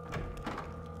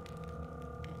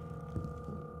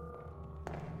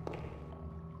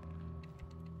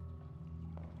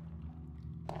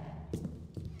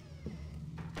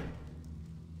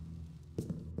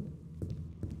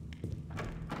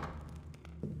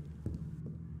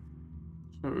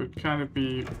 So it would kind of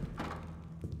be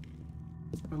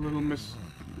a little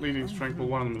misleading to strangle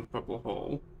one of them in the purple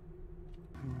hole.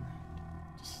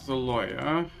 This is a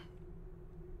lawyer.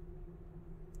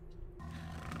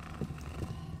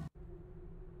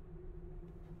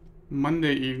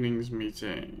 Monday evening's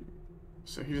meeting.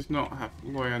 So he does not have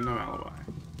lawyer, no alibi.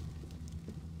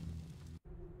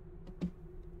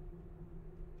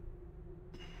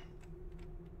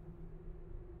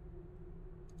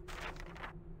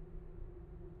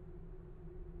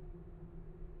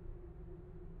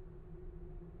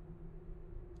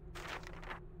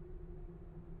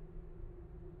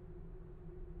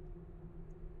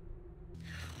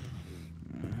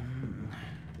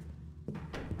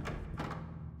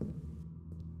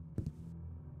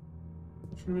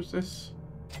 Who is this?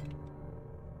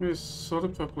 It's sort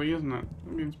of purpley, isn't it?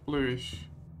 That means bluish.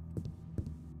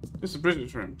 This is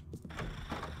Bridget's room.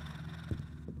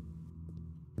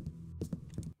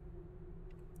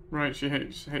 Right, she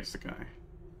hates the guy.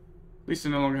 At least I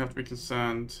no longer have to be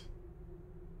concerned.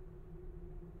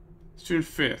 It's June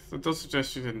 5th. That does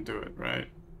suggest she didn't do it, right?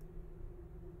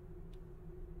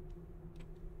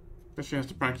 But she has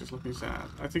to practice looking sad.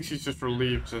 I think she's just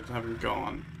relieved at having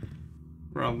gone,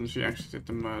 rather than she actually did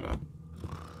the murder.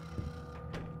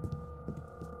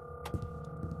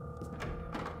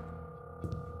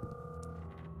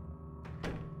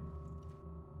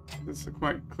 This is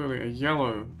quite clearly a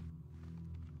yellow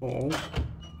ball.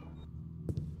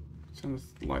 Turn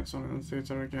the lights on in the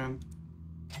theatre again.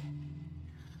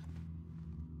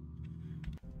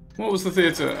 What was the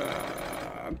theatre?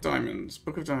 Diamonds.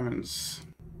 Book of Diamonds.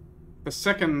 The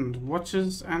second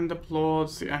watches and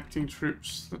applauds the acting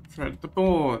troops that thread the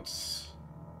boards.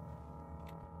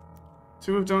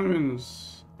 Two of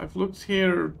Diamonds. I've looked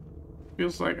here,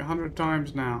 feels like 100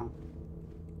 times now.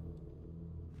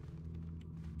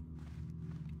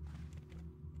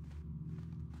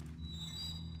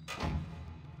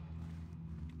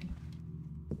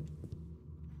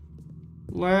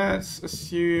 Let's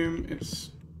assume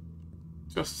it's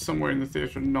just somewhere in the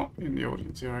theatre, not in the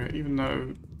audience area, even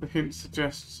though the hint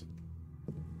suggests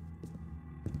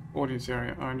audience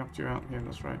area. Oh, I knocked you out here,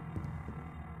 that's right.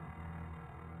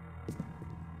 I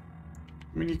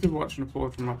mean, you could watch an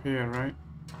applaud from up here, right?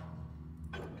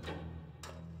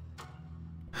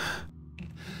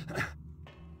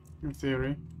 In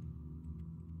theory.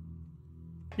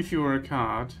 If you were a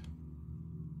card.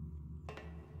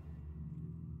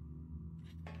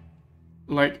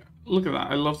 Like, look at that.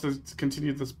 I love to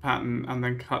continue this pattern and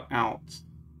then cut out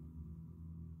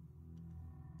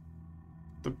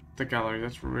the gallery.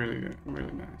 That's really,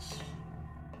 really nice.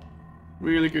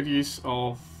 Really good use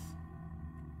of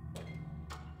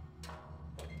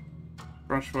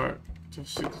brushwork to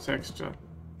suit the texture.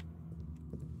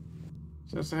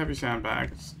 So that's a heavy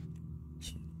sandbag. It's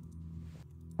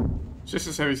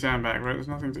just a heavy sandbag, right? There's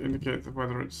nothing to indicate that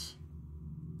whether it's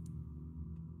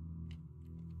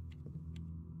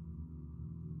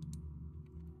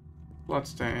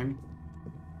bloodstain.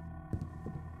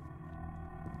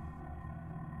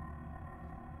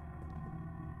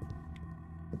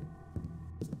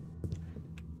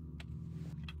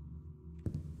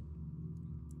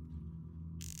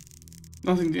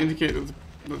 Nothing to indicate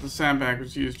that the sandbag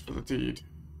was used for the deed.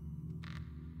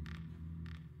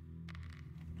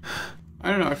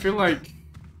 I don't know, I feel like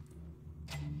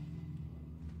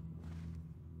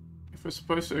if we're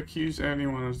supposed to accuse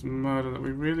anyone of murder, that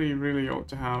we really, really ought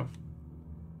to have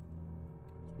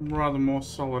rather more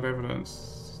solid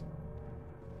evidence.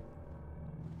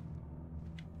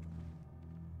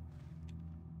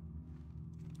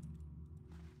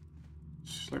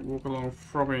 Just like walk along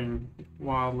throbbing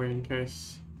wildly in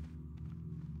case.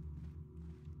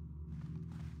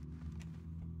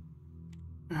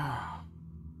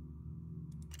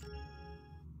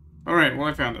 Alright, well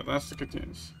I found it. That's the good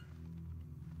news.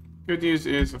 Good news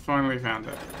is I finally found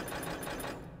it.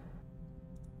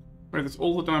 Right, that's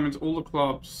all the diamonds, all the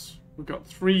clubs. We've got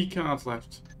 3 cards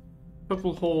left.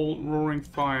 Purple Hall, Roaring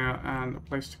Fire, and a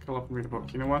place to call up and read a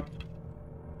book. You know what?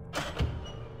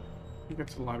 You get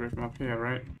to the library from up here,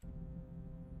 right?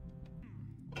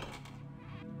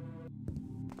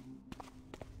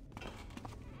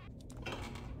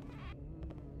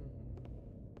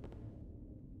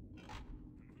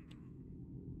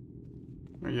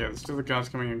 Oh yeah, there's still the guards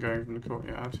coming and going from the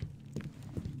courtyard.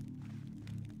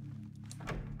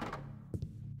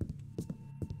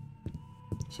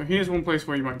 So here's one place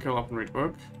where you might curl up and read a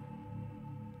book.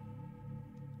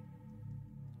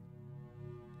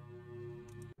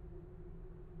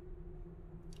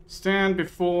 Stand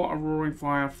before a roaring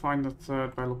fire, find the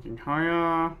third by looking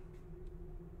higher.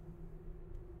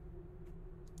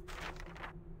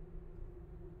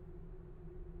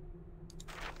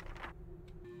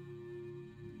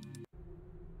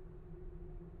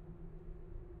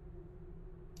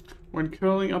 When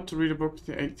curling up to read a book to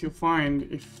the 8th, you'll find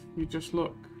if you just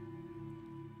look.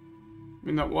 I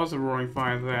mean, that was a roaring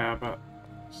fire there, but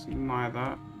it's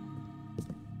neither.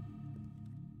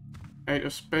 8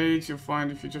 of spades, you'll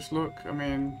find if you just look. I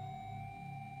mean,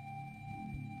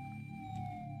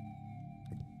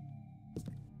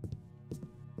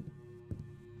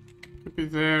 could be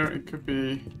there, it could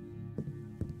be.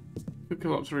 Could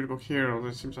curl up to read a book here, although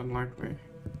it seems unlikely.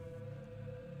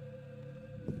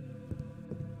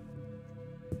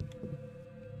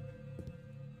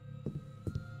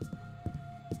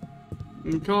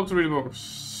 And curl up to read a book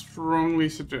strongly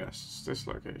suggests this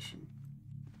location.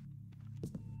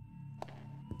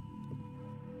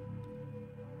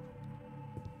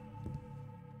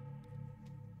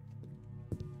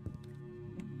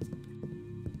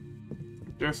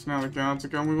 Guess now the guards are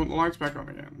gone, we want the lights back on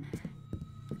again.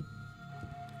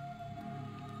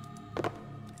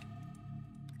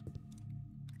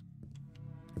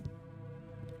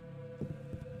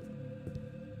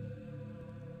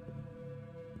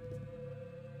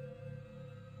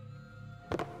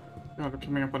 God, we're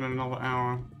coming up on another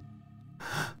hour.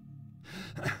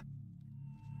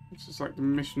 This is like the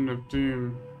mission of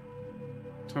doom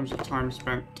in terms of time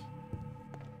spent.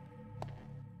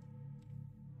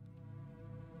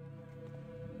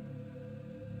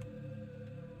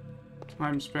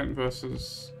 Time spent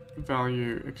versus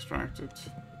value extracted.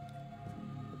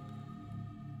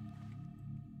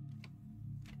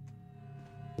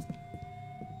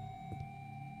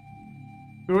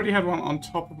 We already had one on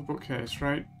top of the bookcase,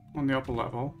 right? On the upper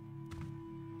level.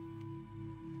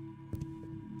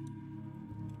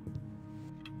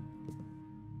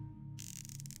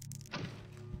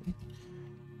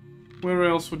 Where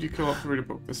else would you call up to read a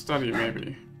book? The study,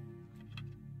 maybe.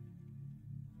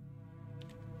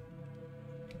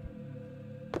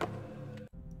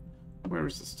 Where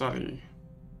is the study?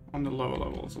 On the lower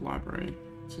level is the library.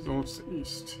 Towards the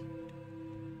east.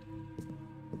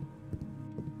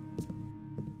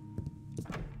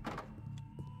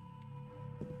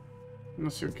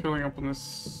 Unless you're curling up on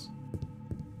this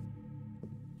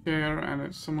chair and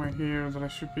it's somewhere here that I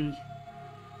should be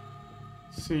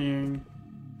seeing.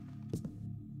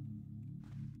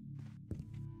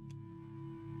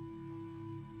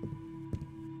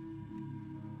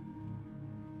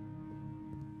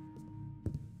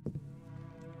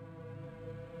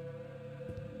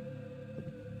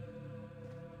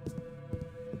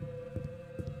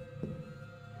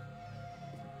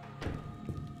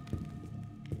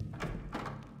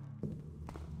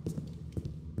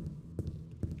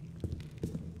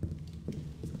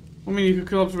 I mean, you could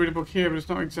kill up to read a book here, but it's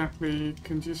not exactly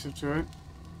conducive to it.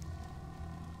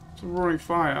 It's a roaring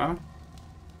fire.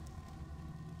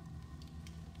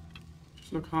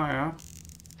 Just look higher.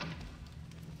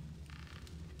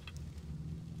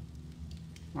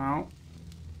 Wow.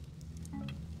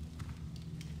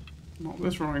 Not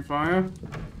this roaring fire.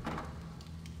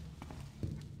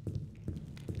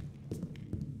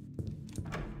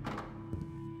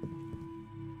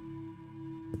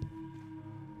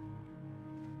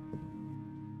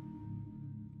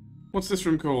 What's this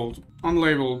room called?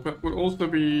 Unlabeled, but will also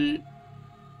be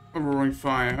a roaring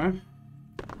fire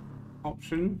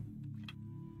option.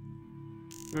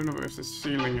 I don't know if this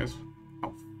ceiling is.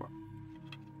 Oh, fuck.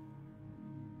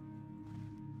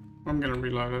 I'm gonna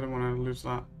reload, I don't want to lose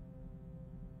that.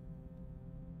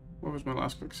 What was my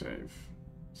last quick save?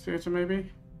 Theatre,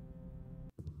 maybe?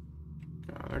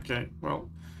 God, okay, well,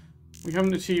 we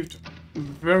haven't achieved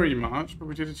very much, but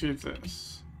we did achieve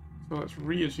this. So let's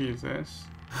re-achieve this.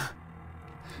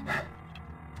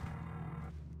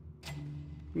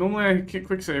 Normally I hit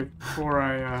quick save before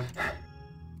I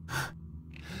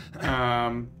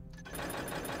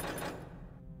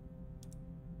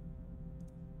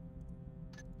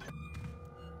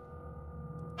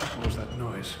What was that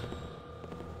noise?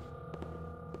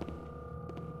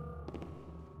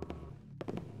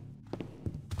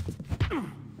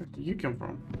 where did you come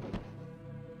from?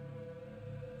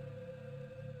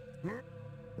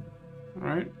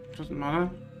 Alright, doesn't matter.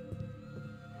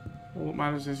 All that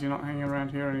matters is you're not hanging around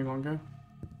here any longer.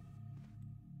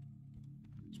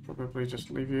 Let's probably just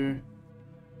leave you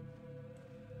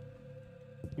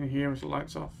in here with the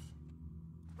lights off.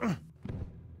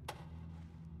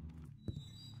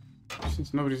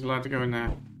 Since nobody's allowed to go in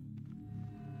there.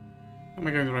 Am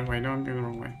I going the right way? No, I'm going the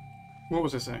wrong way. What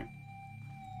was I saying?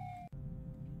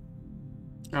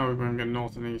 Oh, we're going to go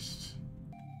north and east.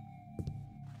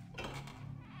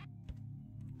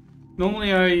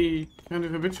 Normally I kind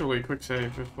of habitually quick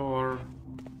save before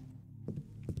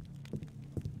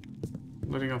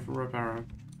letting off a rope arrow.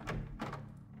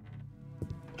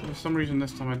 For some reason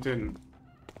this time I didn't.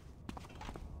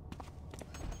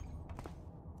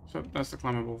 So that's the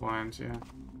climbable vines, yeah.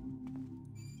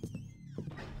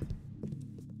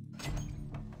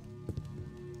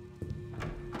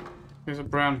 Here's a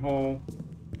brown hole.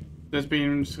 There's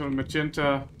been sort of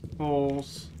magenta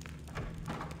holes,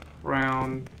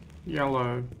 brown,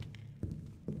 yellow.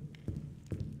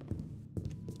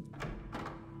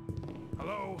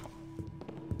 Hello?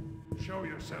 Show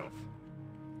yourself.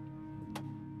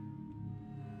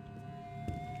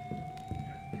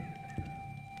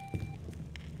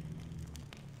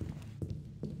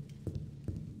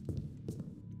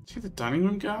 See the dining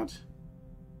room guard?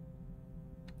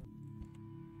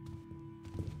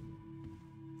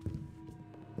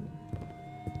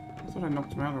 I thought I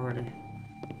knocked him out already.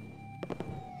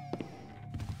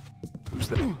 Who's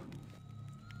that?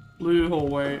 Blue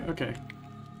hallway. Okay.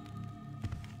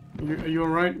 Are you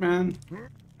alright, man?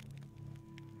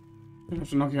 I have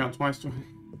to knock you out twice, do I?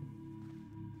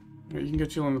 Right, you can go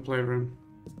chill in the playroom.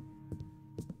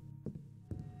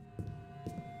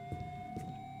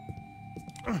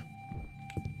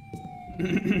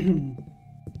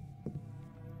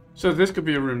 So this could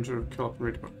be a room to kill up and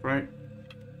read a book, right?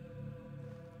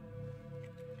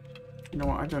 You know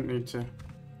what? I don't need to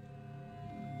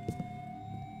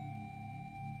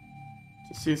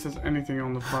see if there's anything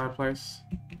on the fireplace.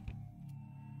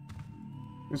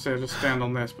 I say I just stand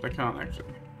on this, but I can't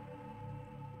actually.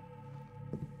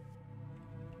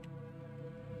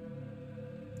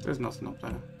 There's nothing up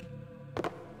there.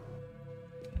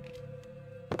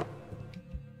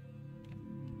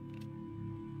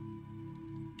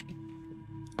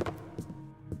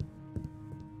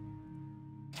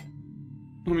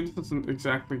 I mean, it doesn't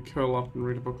exactly curl up and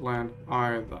read a book land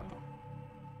either.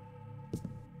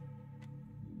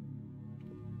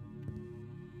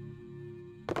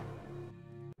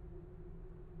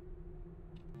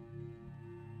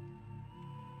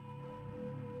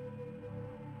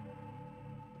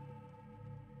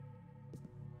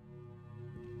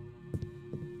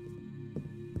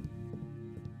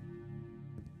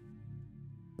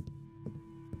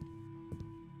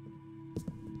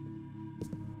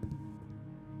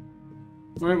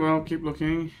 Right, well, keep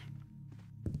looking.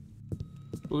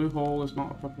 Blue hole is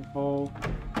not a purple hole.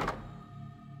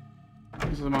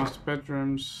 These are the master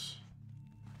bedrooms.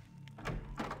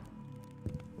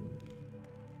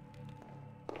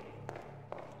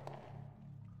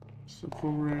 It's the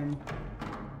pool room.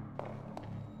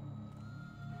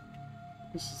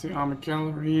 This is the armor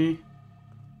gallery.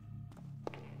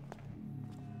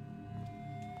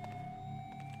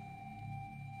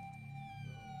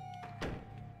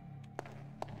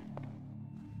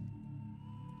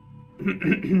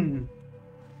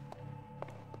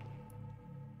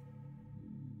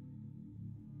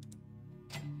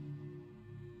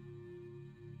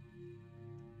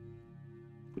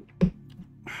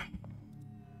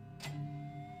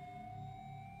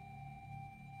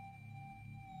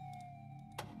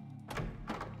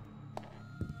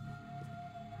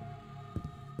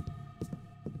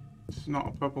 It's not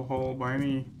a purple hole by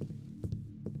any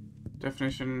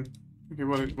definition. Okay,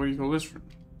 what do you call this room?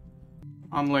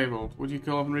 Unlabeled. Would you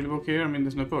go up and read a book here? I mean,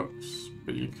 there's no books,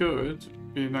 but you could.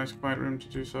 Be a nice quiet room to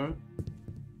do so.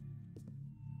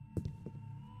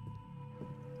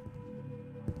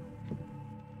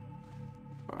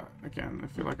 But again, I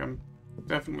feel like I'm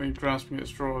definitely grasping at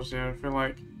straws here. I feel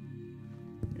like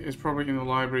it's probably in the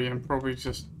library and probably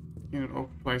just in an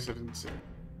open place I didn't see.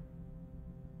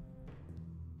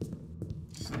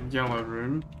 This is a yellow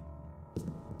room. So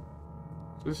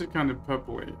this is kind of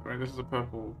purpley, right? This is a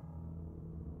purple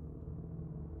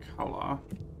color.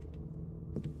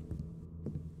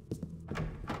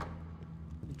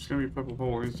 It's gonna be a purple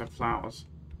hole, it needs to have flowers.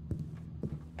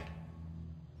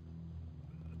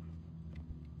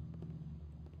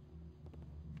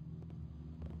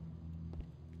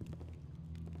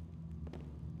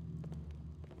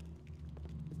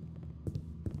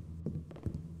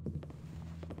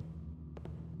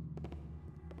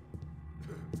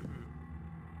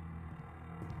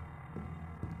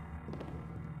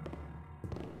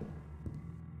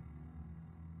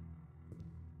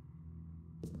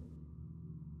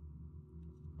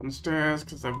 On the stairs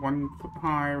because they're 1 foot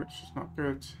high, which is not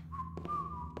good.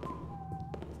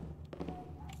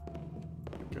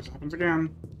 This happens again.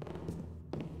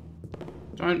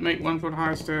 Don't make 1 foot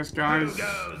high stairs, guys. Who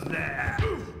goes there?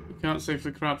 You can't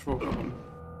safely crouch walk up them.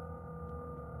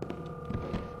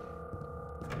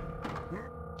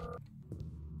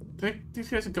 These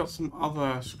guys have got some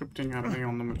other scripting happening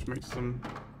on them, which makes them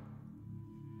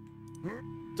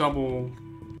double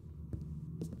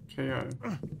KO.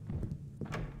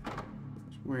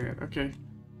 Weird. Okay.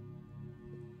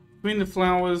 Between the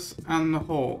flowers and the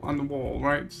hole and the wall,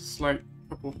 right? It's like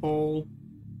purple hole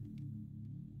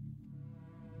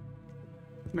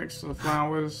next to the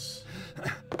flowers.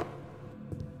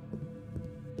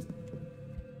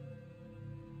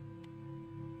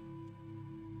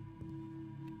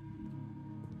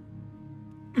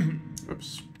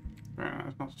 Oops.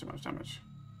 That's not too much damage.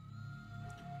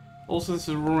 Also, this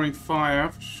is a roaring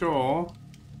fire for sure.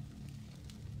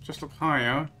 Just look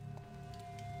higher.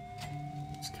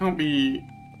 This can't be...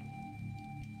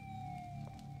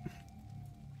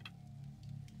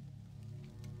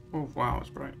 Oh wow, it's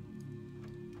bright.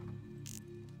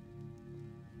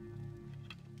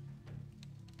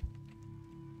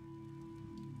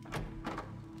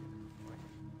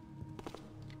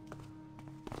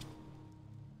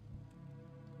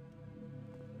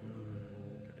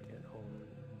 Gotta get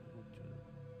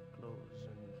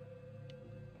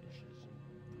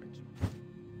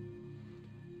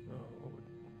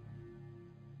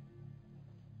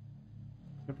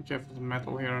Be careful of the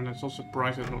metal here, and it's also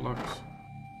brighter than it looks.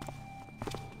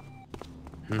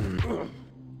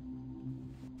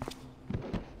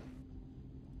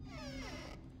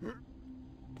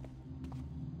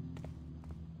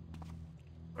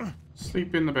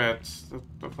 Sleep in the bed,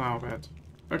 the flower bed.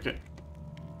 Okay.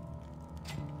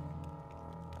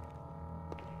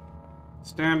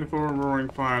 Stand before a roaring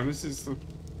fire. This is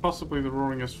possibly the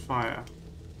roaringest fire.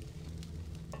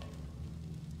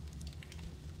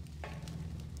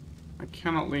 I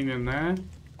cannot lean in there.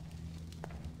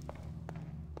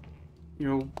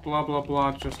 You'll blah blah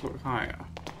blah just look higher.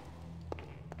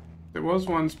 There was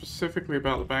one specifically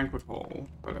about the banquet hall,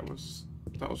 but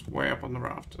that was way up on the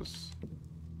rafters.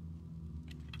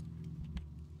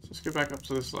 So let's go back up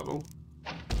to this level.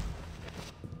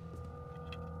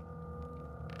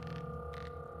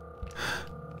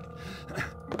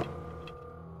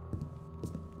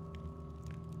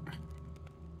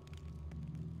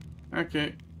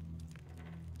 Okay.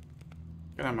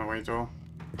 Get out of my way, door.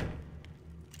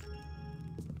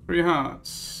 3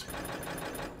 hearts.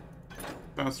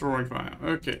 That's the roaring fire.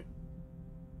 Okay.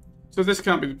 So this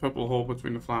can't be the purple hole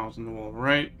between the flowers and the wall,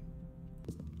 right?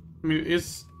 I mean, it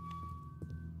is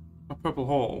a purple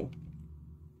hole.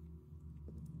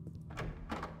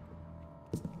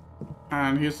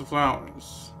 And here's the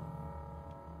flowers.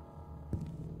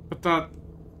 But that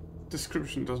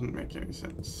description doesn't make any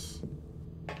sense.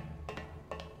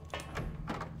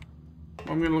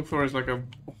 What I'm going to look for is like a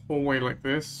hallway like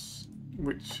this,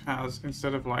 which has,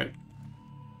 instead of like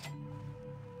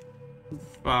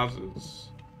vases,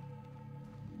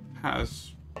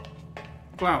 has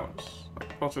flowers,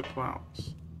 like potted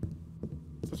flowers.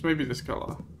 That's maybe this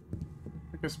color.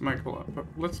 I guess my color, but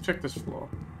let's check this floor.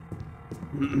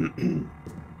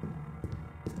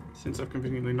 Since I've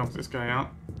conveniently knocked this guy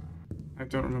out, I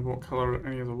don't remember what color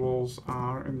any of the walls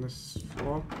are in this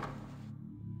floor.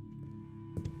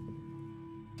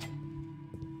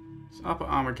 Upper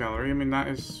armor gallery, I mean that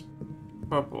is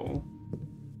purple.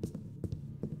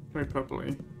 Very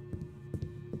purpley.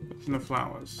 But there's no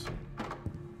flowers.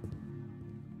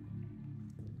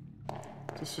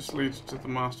 This just leads to the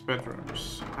master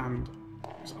bedrooms, and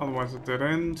it's otherwise a dead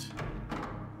end.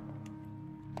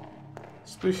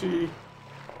 Splishy.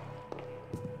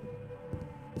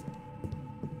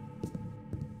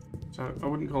 So I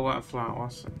wouldn't call that a flower,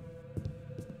 so.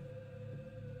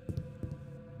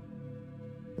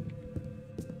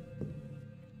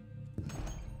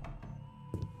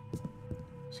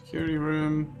 Security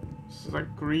room. This is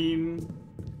like green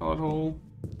colored hole.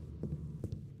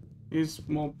 Is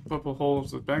more purple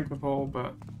holes than the banquet hall,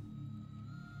 but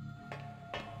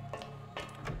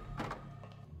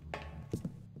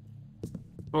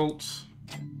bolts.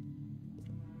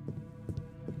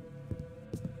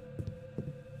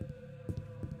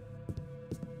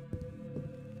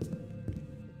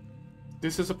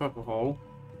 This is a purple hole.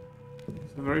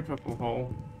 It's a very purple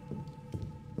hole.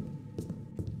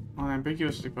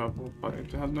 Unambiguously purple, but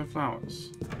it has no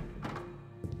flowers.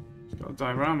 It's got a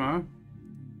diorama,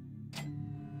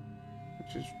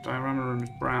 which is diorama room is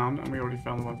brown, and we already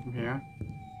found the one from here.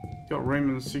 Got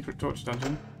Raymond's secret torch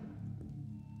dungeon,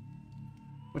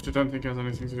 which I don't think has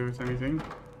anything to do with anything.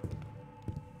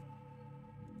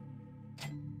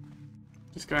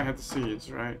 This guy had the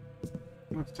seeds, right?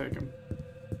 Let's take them.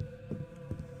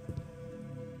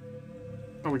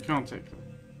 Oh, we can't take them.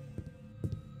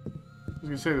 I was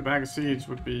gonna say the bag of seeds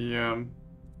would be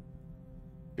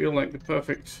feel like the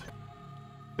perfect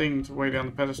thing to weigh down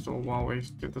the pedestal while we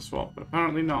did the swap, but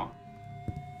apparently not.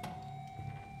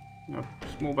 A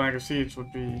small bag of seeds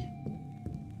would be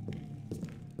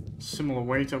similar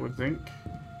weight, I would think.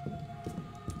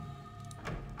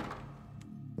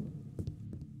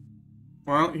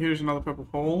 Well, here's another purple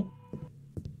hole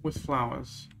with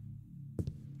flowers,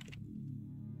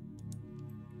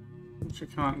 which I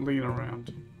can't lean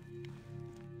around.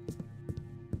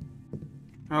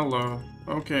 Hello.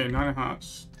 Okay, 9 of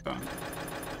hearts. Done.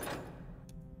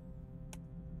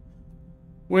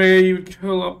 Where you would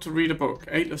curl up to read a book.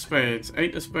 8 of spades.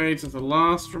 8 of spades is the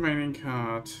last remaining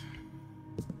card.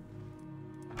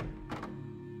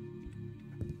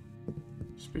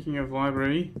 Speaking of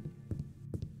library,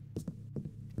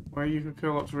 where you could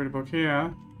curl up to read a book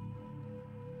here.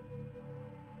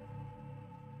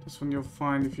 This one you'll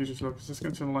find if you just look. Is this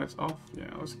going to turn the lights off?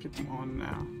 Yeah, let's keep them on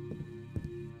now.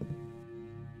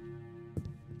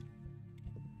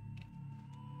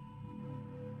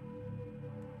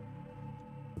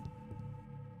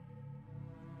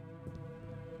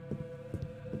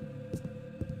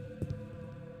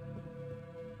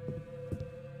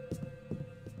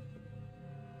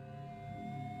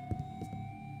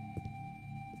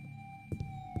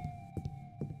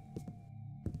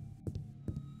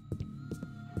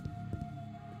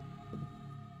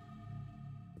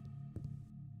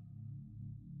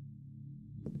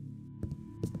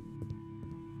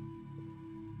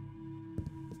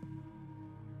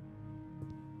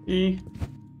 I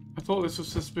thought this was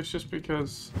suspicious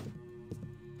because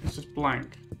it's just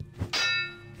blank.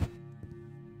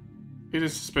 It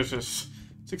is suspicious.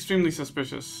 It's extremely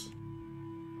suspicious.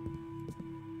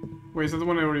 Wait, is that the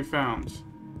one I already found?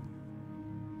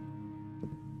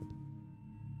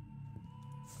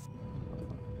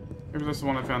 Maybe that's the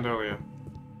one I found earlier.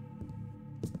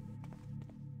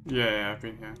 Yeah, I've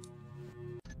been here.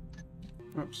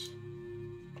 Oops.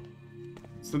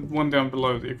 It's the one down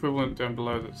below, the equivalent down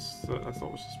below that I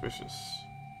thought was suspicious.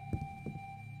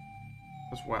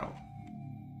 As well.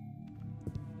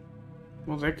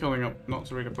 Well, they're calling up not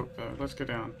to read a book though. Let's go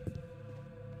down.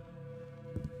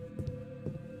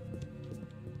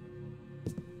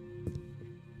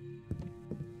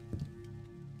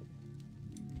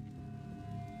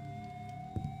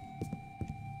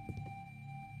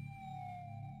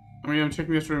 I mean, I'm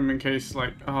checking this room in case,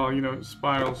 like, oh, you know,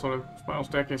 spiral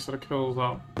staircase sort of curls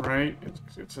up, right?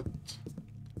 It's a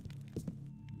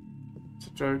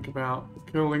joke about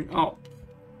curling up.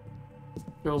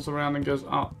 Curls around and goes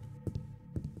up.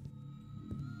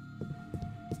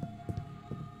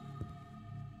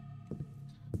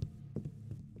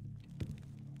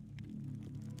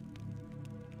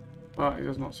 But it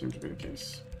does not seem to be the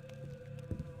case.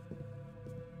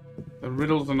 The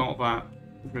riddles are not that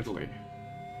riddly.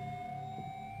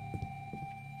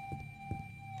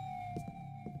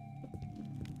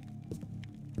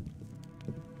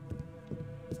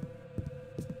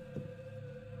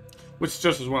 Which is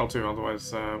just as well too,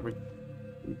 otherwise we'd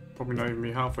probably not even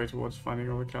be halfway towards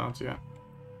finding all the cards yet.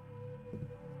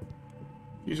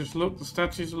 You just look, the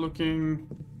statues are looking.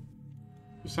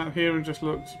 You sat here and just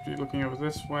looked, you're looking over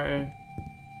this way.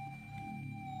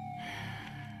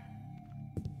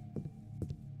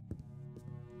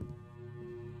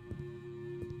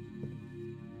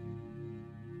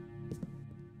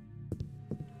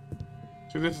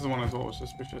 So this is the one I thought was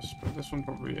suspicious, but this one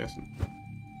probably isn't.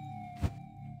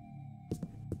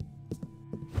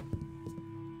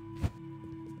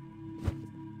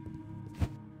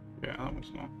 Yeah, that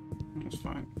one's not. That's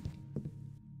fine.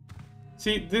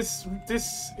 See, this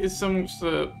is so much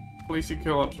the police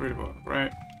kill ups read about,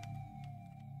 right?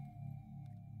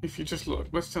 If you just look,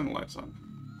 let's turn the lights on.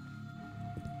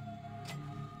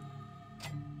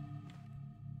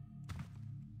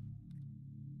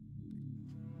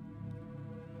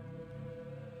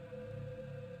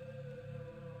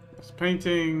 There's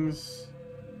paintings.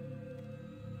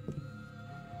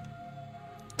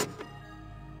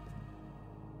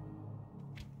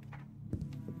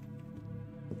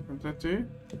 What did that do?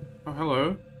 Oh,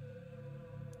 hello.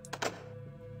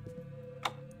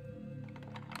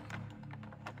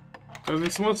 So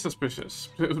this was suspicious.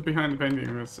 It was behind the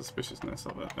painting with suspiciousness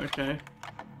of it. Okay.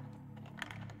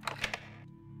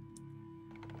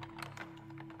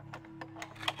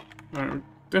 Alright, we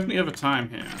definitely have a time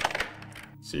here.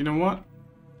 So you know what?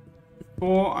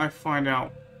 Before I find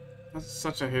out, that's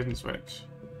such a hidden switch.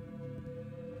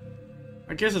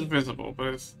 I guess it's visible,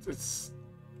 but it's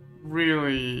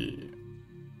really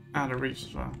out of reach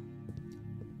as well.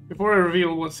 Before I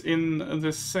reveal what's in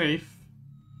this safe,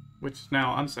 which is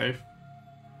now unsafe,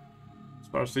 as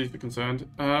far as these are concerned,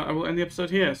 I will end the episode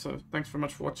here. So thanks very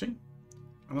much for watching,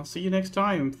 and I'll see you next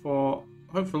time for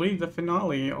hopefully the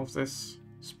finale of this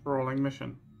sprawling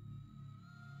mission.